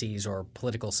policies or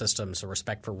political systems or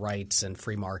respect for rights and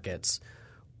free markets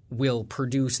will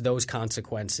produce those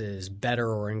consequences better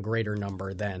or in greater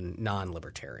number than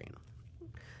non-libertarian.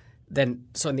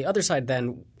 So on the other side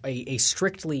then, a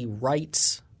strictly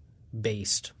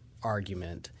rights-based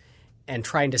argument and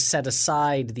trying to set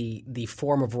aside the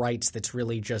form of rights that's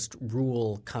really just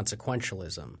rule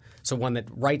consequentialism. So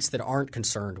rights that aren't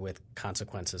concerned with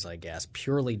consequences, I guess,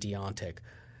 purely deontic.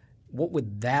 What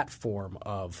would that form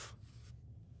of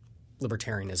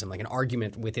libertarianism, like an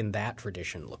argument within that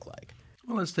tradition, look like?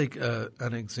 Well, let's take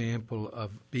an example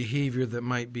of behavior that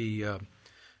might be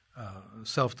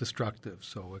self-destructive,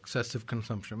 so excessive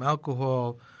consumption of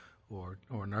alcohol or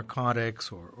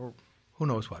narcotics or who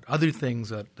knows what, other things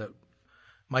that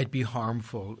might be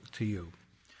harmful to you.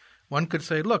 One could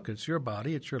say, look, it's your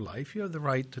body, it's your life, you have the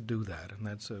right to do that, and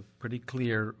that's a pretty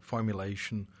clear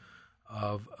formulation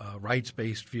of a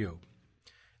rights-based view.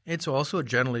 It's also a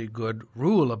generally good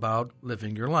rule about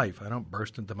living your life. I don't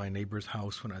burst into my neighbor's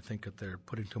house when I think that they're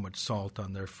putting too much salt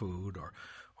on their food or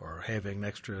having an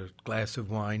extra glass of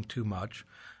wine too much.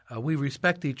 We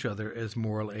respect each other as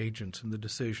moral agents in the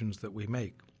decisions that we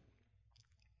make.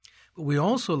 But we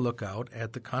also look out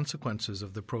at the consequences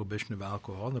of the prohibition of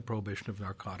alcohol and the prohibition of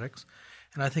narcotics.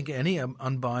 And I think any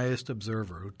unbiased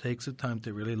observer who takes the time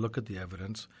to really look at the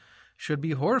evidence should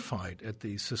be horrified at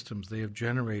these systems. They have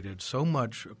generated so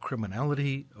much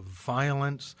criminality,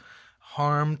 violence,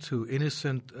 harm to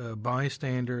innocent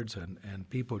bystanders and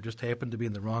people who just happen to be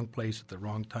in the wrong place at the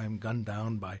wrong time, gunned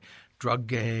down by drug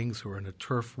gangs who are in a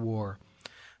turf war,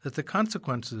 that the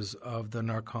consequences of the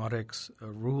narcotics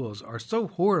rules are so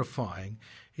horrifying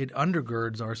it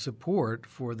undergirds our support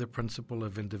for the principle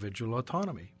of individual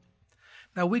autonomy.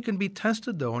 Now, we can be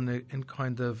tested, though, in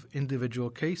kind of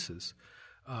individual cases.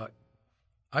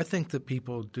 I think that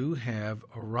people do have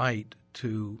a right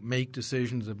to make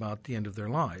decisions about the end of their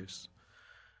lives.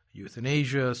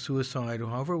 Euthanasia, suicide,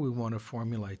 however we want to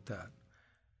formulate that.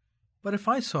 But if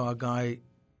I saw a guy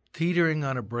teetering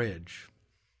on a bridge,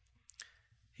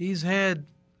 he's had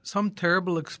some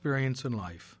terrible experience in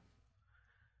life,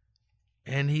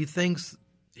 and he thinks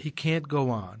he can't go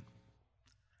on,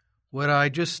 would I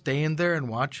just stand there and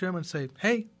watch him and say,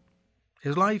 hey,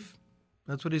 his life,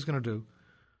 that's what he's going to do?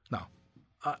 No.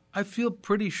 I feel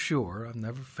pretty sure, I've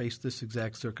never faced this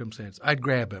exact circumstance, I'd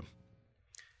grab him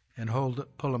and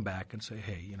pull him back and say,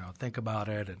 hey, think about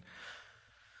it. And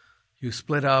you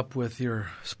split up with your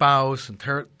spouse and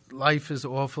life is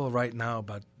awful right now,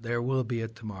 but there will be a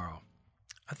tomorrow.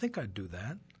 I think I'd do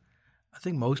that. I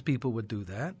think most people would do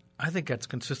that. I think that's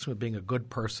consistent with being a good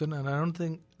person, and I don't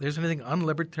think there's anything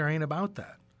unlibertarian about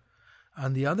that.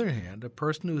 On the other hand, a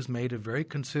person who's made a very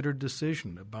considered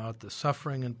decision about the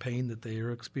suffering and pain that they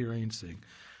are experiencing,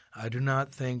 I do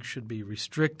not think should be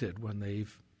restricted when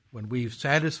we've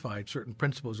satisfied certain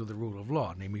principles of the rule of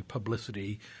law, namely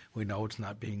publicity. We know it's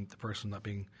not being the person not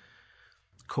being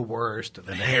coerced.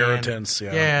 Inheritance,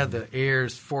 the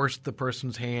heirs forced the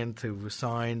person's hand to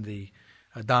sign the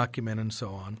document and so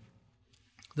on.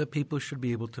 That people should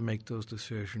be able to make those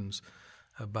decisions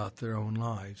about their own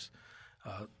lives.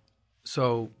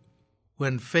 So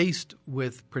when faced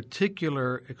with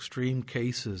particular extreme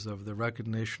cases of the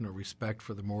recognition or respect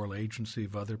for the moral agency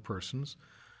of other persons,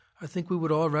 I think we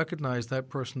would all recognize that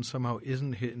person somehow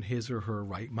isn't in his or her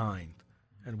right mind,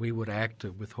 and we would act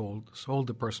to hold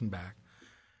the person back.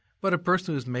 But a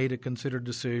person who's made a considered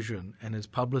decision and has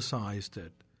publicized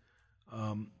it,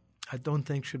 I don't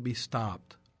think should be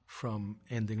stopped from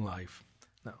ending life.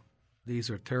 Now,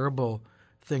 these are terrible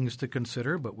things to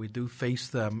consider, but we do face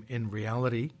them in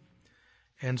reality.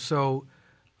 And so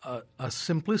a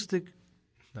simplistic,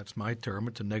 that's my term,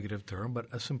 it's a negative term, but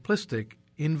a simplistic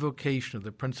invocation of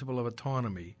the principle of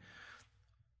autonomy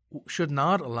should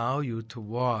not allow you to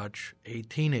watch a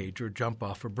teenager jump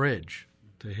off a bridge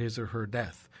to his or her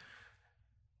death.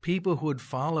 People who would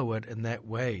follow it in that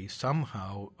way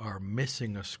somehow are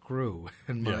missing a screw,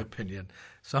 in my opinion.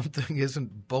 Something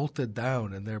isn't bolted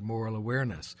down in their moral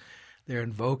awareness. They're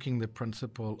invoking the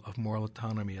principle of moral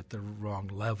autonomy at the wrong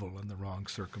level in the wrong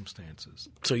circumstances.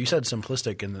 So you said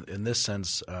simplistic in this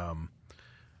sense, and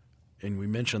we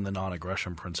mentioned the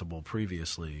non-aggression principle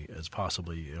previously as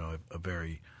possibly a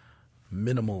very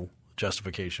minimal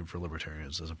justification for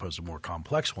libertarians as opposed to a more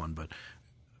complex one. But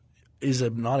is a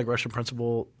non-aggression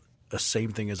principle the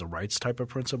same thing as a rights type of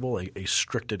principle, a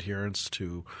strict adherence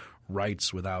to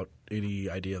rights without any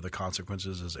idea of the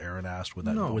consequences, as Aaron asked? Would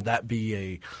that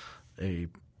be a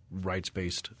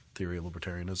rights-based theory of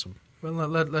libertarianism? Well,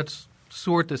 let's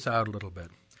sort this out a little bit.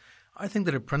 I think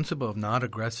that a principle of not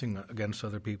aggressing against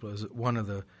other people is one of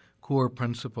the core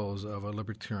principles of a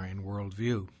libertarian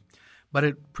worldview. But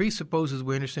it presupposes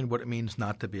we understand what it means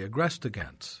not to be aggressed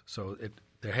against. So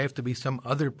there have to be some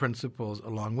other principles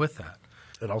along with that.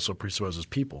 It also presupposes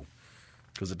people,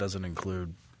 because it doesn't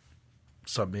include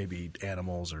some maybe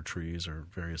animals or trees or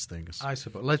various things. I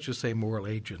suppose. Let's just say moral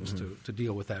agents to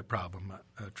deal with that problem.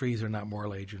 Trees are not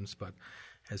moral agents, but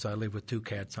as I live with two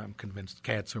cats, I'm convinced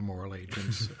cats are moral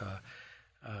agents.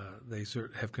 They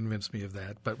have convinced me of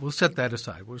that. But we'll set that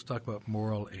aside. We'll just talk about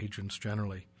moral agents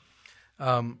generally.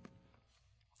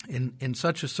 In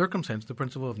such a circumstance, the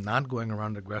principle of not going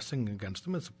around aggressing against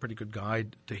them is a pretty good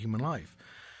guide to human life.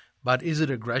 But is it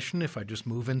aggression if I just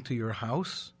move into your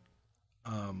house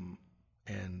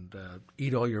and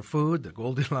eat all your food, the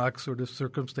Goldilocks sort of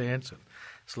circumstance, and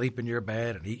sleep in your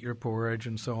bed and eat your porridge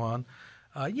and so on?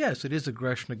 Yes, it is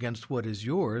aggression against what is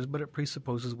yours, but it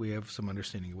presupposes we have some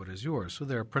understanding of what is yours. So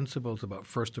there are principles about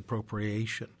first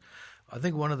appropriation. I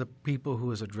think one of the people who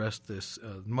has addressed this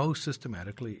most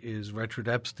systematically is Richard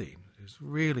Epstein. He's a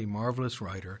really marvelous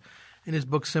writer. In his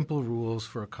book, Simple Rules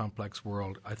for a Complex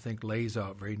World, I think lays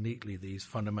out very neatly these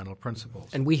fundamental principles.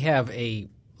 And we have a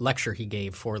lecture he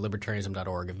gave for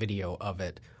Libertarianism.org, a video of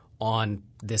it on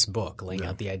this book, laying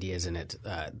out the ideas in it.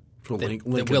 We'll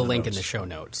link in the show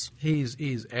notes.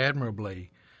 He's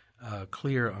admirably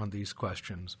clear on these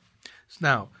questions.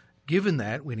 Now, given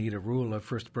that, we need a rule of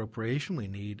first appropriation. We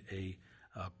need a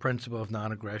principle of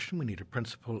non-aggression. We need a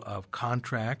principle of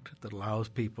contract that allows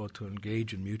people to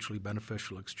engage in mutually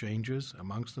beneficial exchanges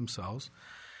amongst themselves.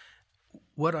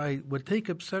 What I would take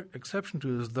exception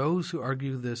to is those who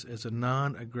argue this as a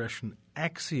non-aggression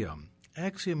axiom.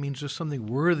 Axiom means just something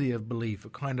worthy of belief, a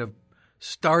kind of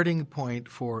starting point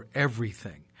for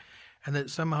everything, and that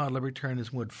somehow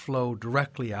libertarianism would flow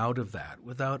directly out of that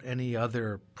without any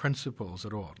other principles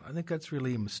at all. I think that's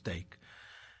really a mistake.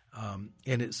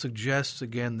 And it suggests,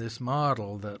 again, this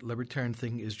model that libertarian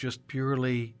thinking is just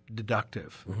purely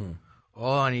deductive. Mm-hmm.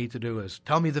 All I need to do is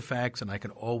tell me the facts, and I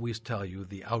can always tell you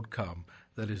the outcome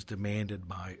that is demanded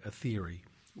by a theory.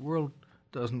 The world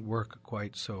doesn't work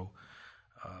quite so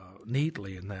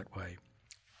neatly in that way.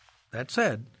 That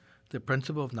said, the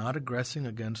principle of not aggressing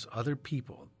against other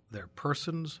people, their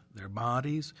persons, their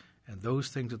bodies, and those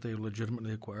things that they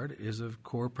legitimately acquired is a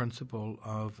core principle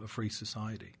of a free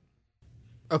society.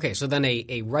 Okay, so then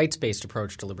a rights-based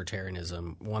approach to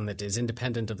libertarianism, one that is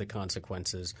independent of the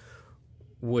consequences,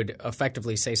 would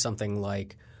effectively say something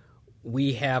like,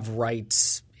 we have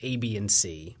rights A, B, and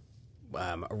C,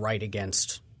 a right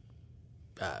against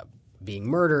being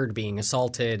murdered, being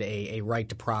assaulted, a right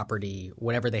to property,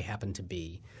 whatever they happen to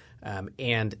be.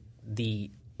 And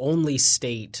the only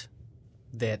state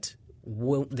that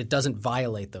that doesn't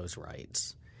violate those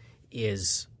rights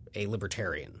is a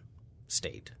libertarian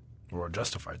state. Or a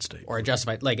justified state. Or a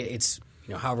justified – like it's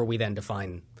however we then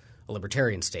define a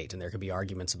libertarian state, and there could be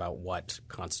arguments about what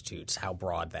constitutes how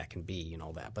broad that can be and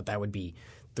all that. But that would be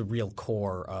the real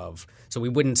core of – so we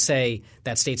wouldn't say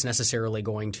that state's necessarily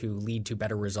going to lead to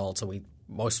better results. So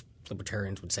most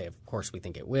libertarians would say, of course, we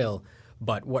think it will.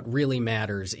 But what really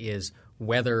matters is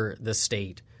whether the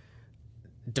state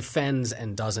defends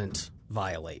and doesn't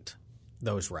violate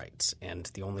those rights. And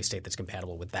the only state that's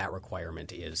compatible with that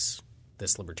requirement is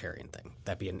this libertarian thing.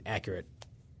 That'd be an accurate,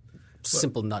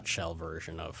 simple nutshell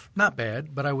version of – Not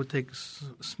bad, but I would take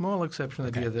small exception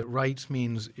to the idea that rights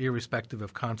means irrespective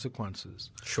of consequences.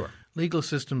 Sure. Legal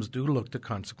systems do look to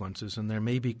consequences, and there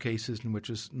may be cases in which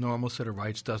a normal set of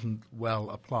rights doesn't well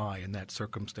apply in that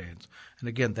circumstance. And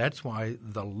again, that's why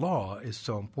the law is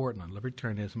so important. And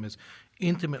libertarianism is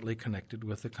intimately connected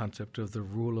with the concept of the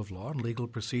rule of law and legal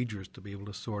procedures to be able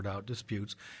to sort out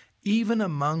disputes, even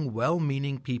among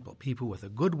well-meaning people, people with a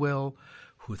good will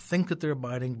who think that they're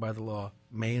abiding by the law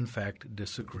may in fact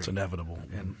disagree. It's inevitable.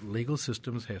 And legal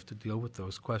systems have to deal with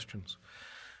those questions.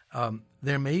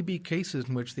 There may be cases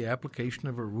in which the application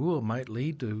of a rule might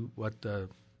lead to what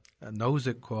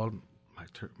Nozick called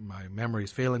 – my memory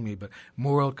is failing me – but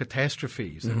moral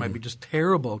catastrophes. There might be just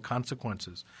terrible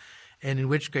consequences. And in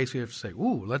which case we have to say,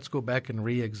 ooh, let's go back and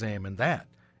re-examine that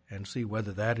and see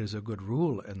whether that is a good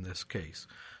rule in this case.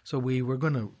 So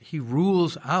he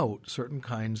rules out certain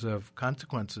kinds of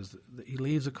consequences. He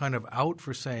leaves a kind of out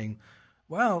for saying,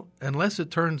 well, unless it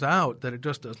turns out that it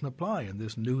just doesn't apply in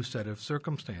this new set of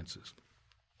circumstances.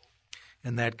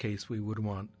 In that case, we would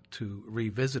want to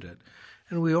revisit it.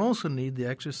 And we also need the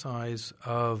exercise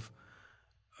of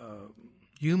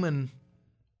human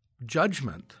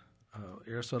judgment.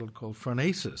 Aristotle called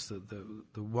phronesis,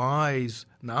 the wise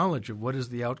knowledge of what is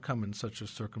the outcome in such a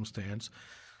circumstance,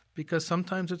 because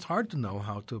sometimes it's hard to know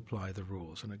how to apply the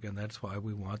rules. And again, that's why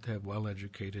we want to have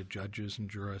well-educated judges and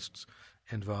jurists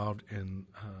involved in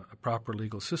a proper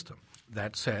legal system.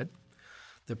 That said,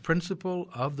 the principle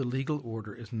of the legal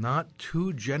order is not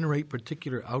to generate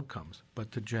particular outcomes,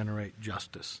 but to generate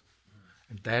justice.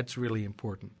 And that's really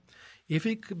important. If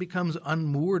it becomes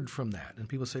unmoored from that, and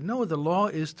people say, no, the law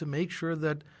is to make sure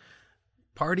that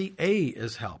Party A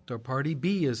is helped or Party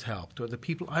B is helped or the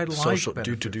people I like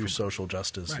benefit to do social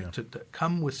justice. Right, yeah. to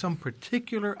come with some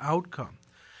particular outcome,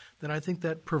 then I think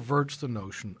that perverts the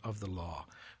notion of the law.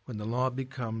 When the law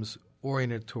becomes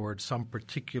oriented towards some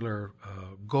particular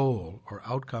goal or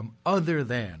outcome other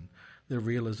than the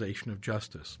realization of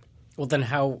justice. Well, then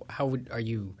how are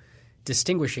you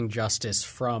distinguishing justice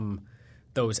from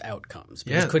those outcomes?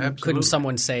 Because couldn't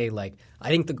someone say, like, I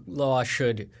think the law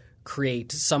should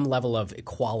create some level of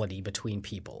equality between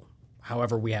people,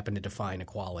 however we happen to define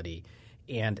equality,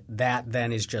 and that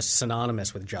then is just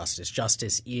synonymous with justice.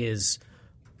 Justice is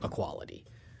equality.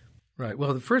 Right.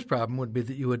 Well, the first problem would be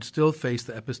that you would still face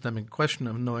the epistemic question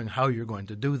of knowing how you're going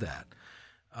to do that.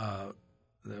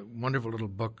 The wonderful little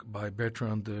book by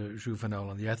Bertrand de Jouvenel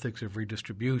on the ethics of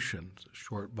redistribution, a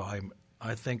short volume,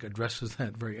 I think addresses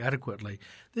that very adequately.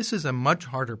 This is a much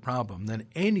harder problem than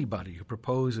anybody who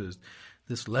proposes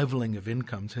this leveling of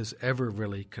incomes has ever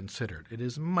really considered. It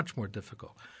is much more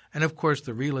difficult. And, of course,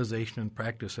 the realization and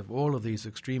practice of all of these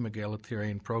extreme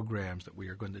egalitarian programs that we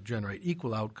are going to generate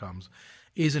equal outcomes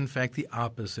is, in fact, the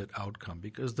opposite outcome,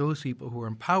 because those people who are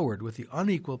empowered with the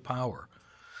unequal power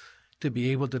to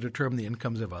be able to determine the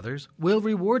incomes of others will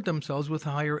reward themselves with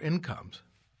higher incomes.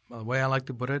 Well, the way I like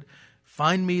to put it,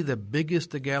 find me the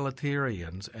biggest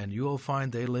egalitarians, and you will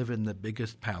find they live in the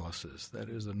biggest palaces. That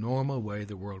is the normal way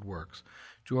the world works.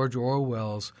 George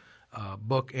Orwell's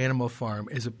book Animal Farm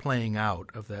is a playing out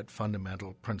of that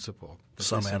fundamental principle.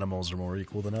 Some animals are more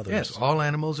equal than others. Yes, all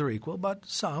animals are equal, but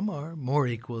some are more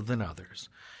equal than others.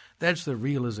 That's the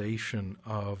realization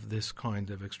of this kind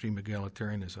of extreme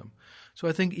egalitarianism. So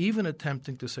I think even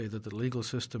attempting to say that the legal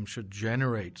system should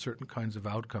generate certain kinds of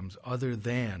outcomes other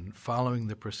than following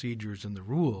the procedures and the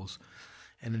rules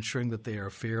and ensuring that they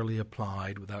are fairly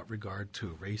applied without regard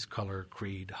to race, color,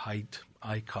 creed, height,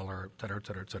 eye color, et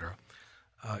cetera,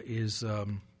 is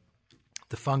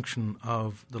the function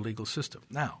of the legal system.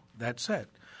 Now, that said,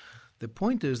 the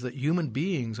point is that human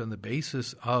beings on the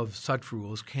basis of such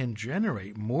rules can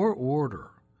generate more order,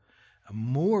 a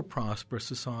more prosperous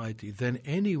society than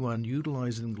anyone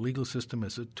utilizing the legal system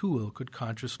as a tool could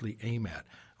consciously aim at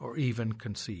or even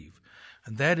conceive.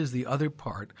 And that is the other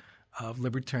part of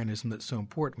libertarianism that's so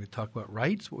important. We talk about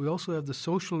rights, but we also have the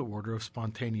social order of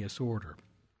spontaneous order.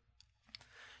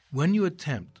 When you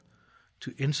attempt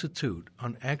to institute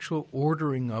an actual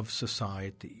ordering of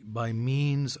society by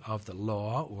means of the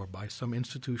law or by some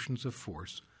institutions of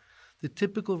force, the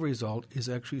typical result is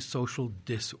actually social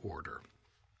disorder,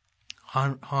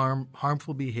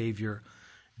 harmful behavior,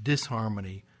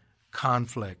 disharmony,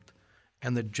 conflict,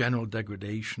 and the general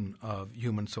degradation of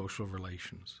human social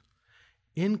relations.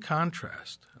 In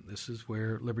contrast, and this is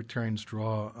where libertarians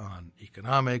draw on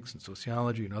economics and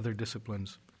sociology and other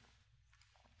disciplines,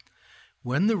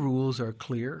 when the rules are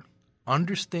clear,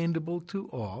 understandable to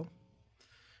all,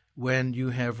 when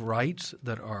you have rights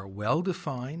that are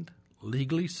well-defined,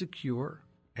 legally secure,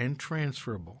 and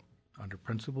transferable under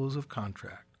principles of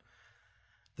contract,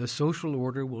 the social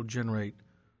order will generate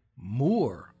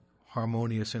more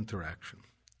harmonious interaction,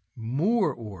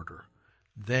 more order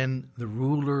than the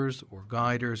rulers or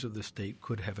guiders of the state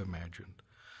could have imagined.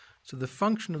 So the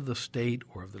function of the state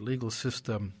or of the legal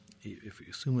system, if you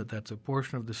assume that that's a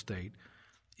portion of the state,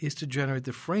 is to generate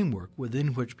the framework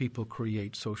within which people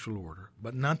create social order,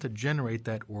 but not to generate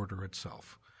that order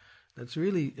itself. That's a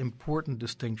really important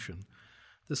distinction.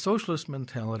 The socialist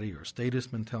mentality or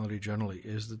statist mentality generally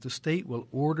is that the state will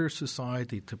order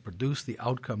society to produce the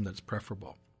outcome that's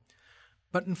preferable.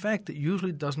 But in fact, it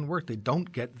usually doesn't work. They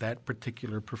don't get that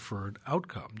particular preferred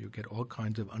outcome. You get all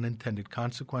kinds of unintended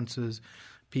consequences.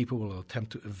 People will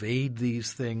attempt to evade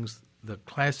these things. The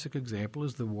classic example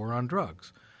is the war on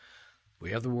drugs.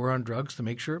 We have the war on drugs to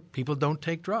make sure people don't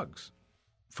take drugs,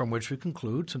 from which we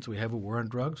conclude, since we have a war on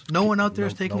drugs, no one out there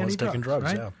is taking any drugs,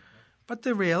 right? Yeah. But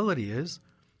the reality is,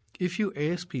 if you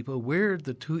ask people where are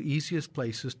the two easiest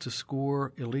places to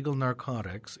score illegal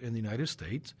narcotics in the United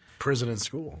States? Prison and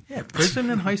school. Yeah,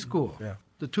 prison and high school. Yeah.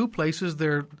 The two places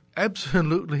they're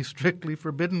absolutely strictly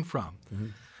forbidden from.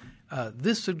 Mm-hmm.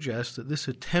 This suggests that this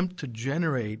attempt to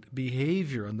generate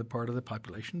behavior on the part of the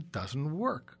population doesn't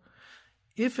work.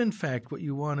 If, in fact, what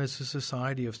you want is a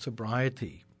society of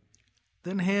sobriety,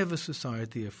 then have a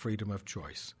society of freedom of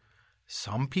choice.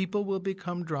 Some people will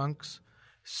become drunks.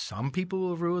 Some people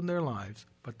will ruin their lives,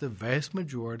 but the vast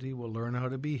majority will learn how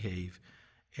to behave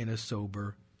in a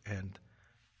sober and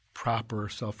proper,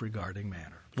 self-regarding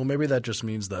manner. Well, maybe that just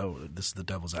means, though, this is the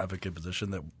devil's advocate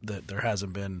position, that there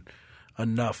hasn't been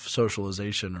enough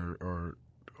socialization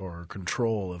or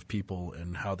control of people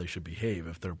and how they should behave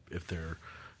if they're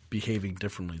behaving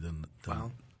differently than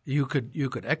well, you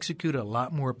could execute a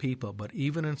lot more people, but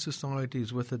even in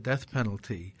societies with the death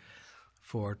penalty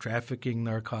for trafficking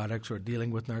narcotics or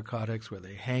dealing with narcotics where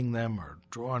they hang them or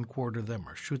draw and quarter them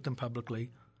or shoot them publicly,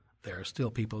 there are still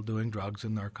people doing drugs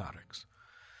and narcotics.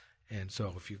 And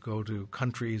so if you go to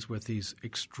countries with these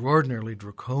extraordinarily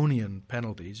draconian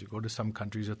penalties, you go to some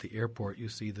countries at the airport, you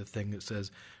see the thing that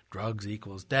says drugs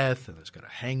equals death, and it's got a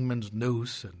hangman's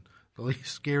noose and all these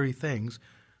scary things.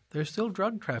 There's still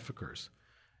drug traffickers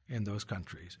in those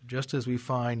countries. Just as we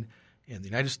find in the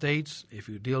United States, if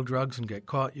you deal drugs and get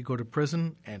caught, you go to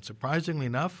prison. And surprisingly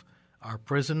enough, our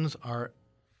prisons are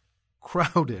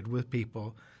crowded with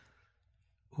people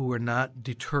who are not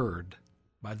deterred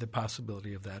by the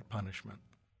possibility of that punishment.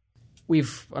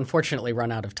 We've unfortunately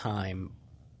run out of time.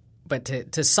 But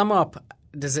to sum up,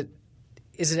 is it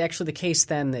actually the case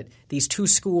then that these two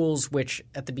schools, which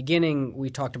at the beginning we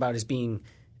talked about as being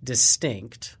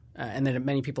distinct, and then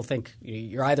many people think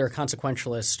you're either a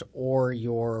consequentialist or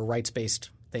you're a rights-based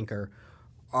thinker,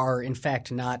 are in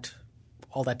fact not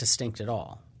all that distinct at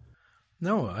all?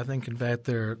 No, I think in fact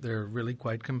they're really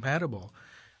quite compatible.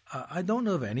 I don't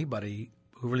know of anybody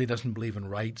who really doesn't believe in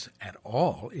rights at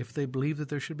all if they believe that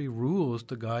there should be rules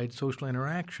to guide social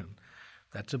interaction.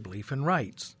 That's a belief in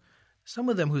rights. Some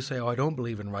of them who say, I don't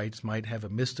believe in rights, might have a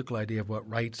mystical idea of what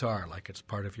rights are, like it's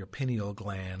part of your pineal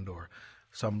gland or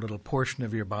some little portion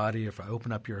of your body. If I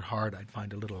open up your heart, I'd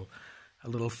find a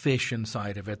little fish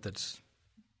inside of it that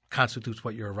constitutes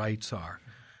what your rights are.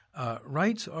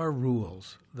 Rights are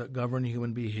rules that govern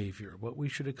human behavior, what we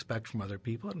should expect from other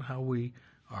people and how we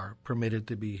are permitted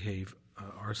to behave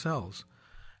ourselves.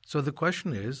 So the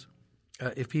question is,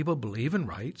 if people believe in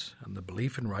rights, and the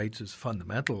belief in rights is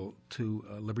fundamental to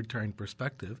a libertarian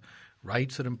perspective,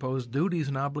 rights that impose duties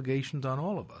and obligations on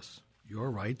all of us. Your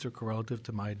rights are correlative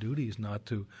to my duties not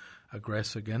to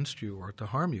aggress against you or to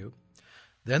harm you.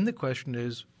 Then the question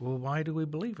is, well, why do we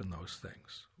believe in those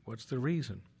things? What's the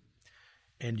reason?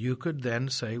 And you could then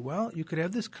say, well, you could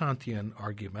have this Kantian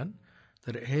argument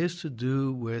that it has to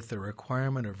do with the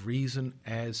requirement of reason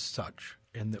as such,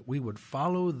 and that we would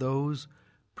follow those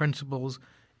principles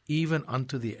even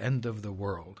unto the end of the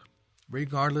world,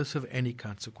 regardless of any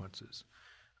consequences.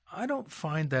 I don't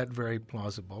find that very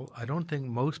plausible. I don't think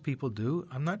most people do.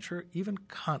 I'm not sure even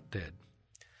Kant did.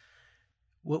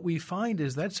 what we find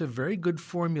is that's a very good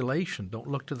formulation. Don't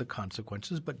look to the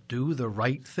consequences, but do the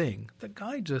right thing that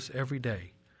guides us every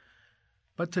day.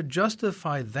 But to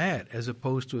justify that as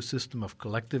opposed to a system of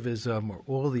collectivism or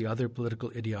all the other political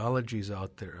ideologies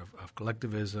out there of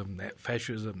collectivism,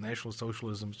 fascism, National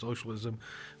Socialism, socialism,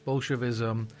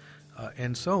 Bolshevism,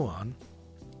 and so on,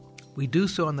 we do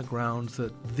so on the grounds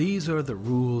that these are the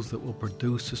rules that will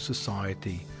produce a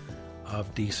society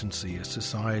of decency, a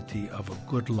society of a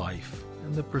good life,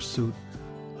 and the pursuit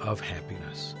of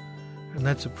happiness. And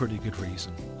that's a pretty good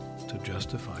reason to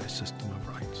justify a system of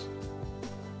rights.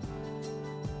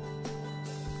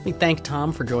 We thank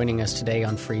Tom for joining us today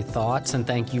on Free Thoughts, and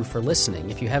thank you for listening.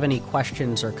 If you have any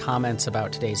questions or comments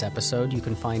about today's episode, you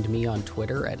can find me on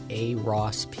Twitter at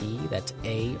ARossP. That's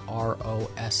ARossP.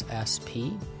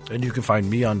 And you can find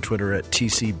me on Twitter at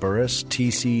TCBurrus,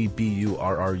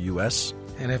 TCBURRUS.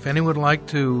 And if anyone would like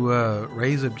to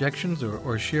raise objections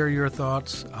or share your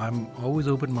thoughts, I'm always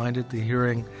open-minded to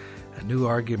hearing new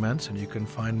arguments, and you can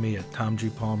find me at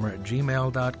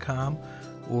tomgpalmer@gmail.com,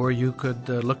 or you could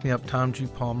look me up, Tom G.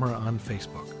 Palmer, on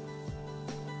Facebook.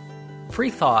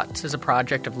 Free Thoughts is a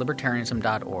project of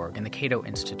Libertarianism.org and the Cato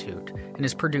Institute and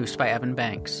is produced by Evan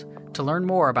Banks. To learn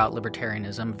more about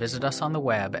libertarianism, visit us on the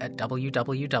web at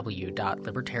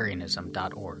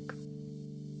www.libertarianism.org.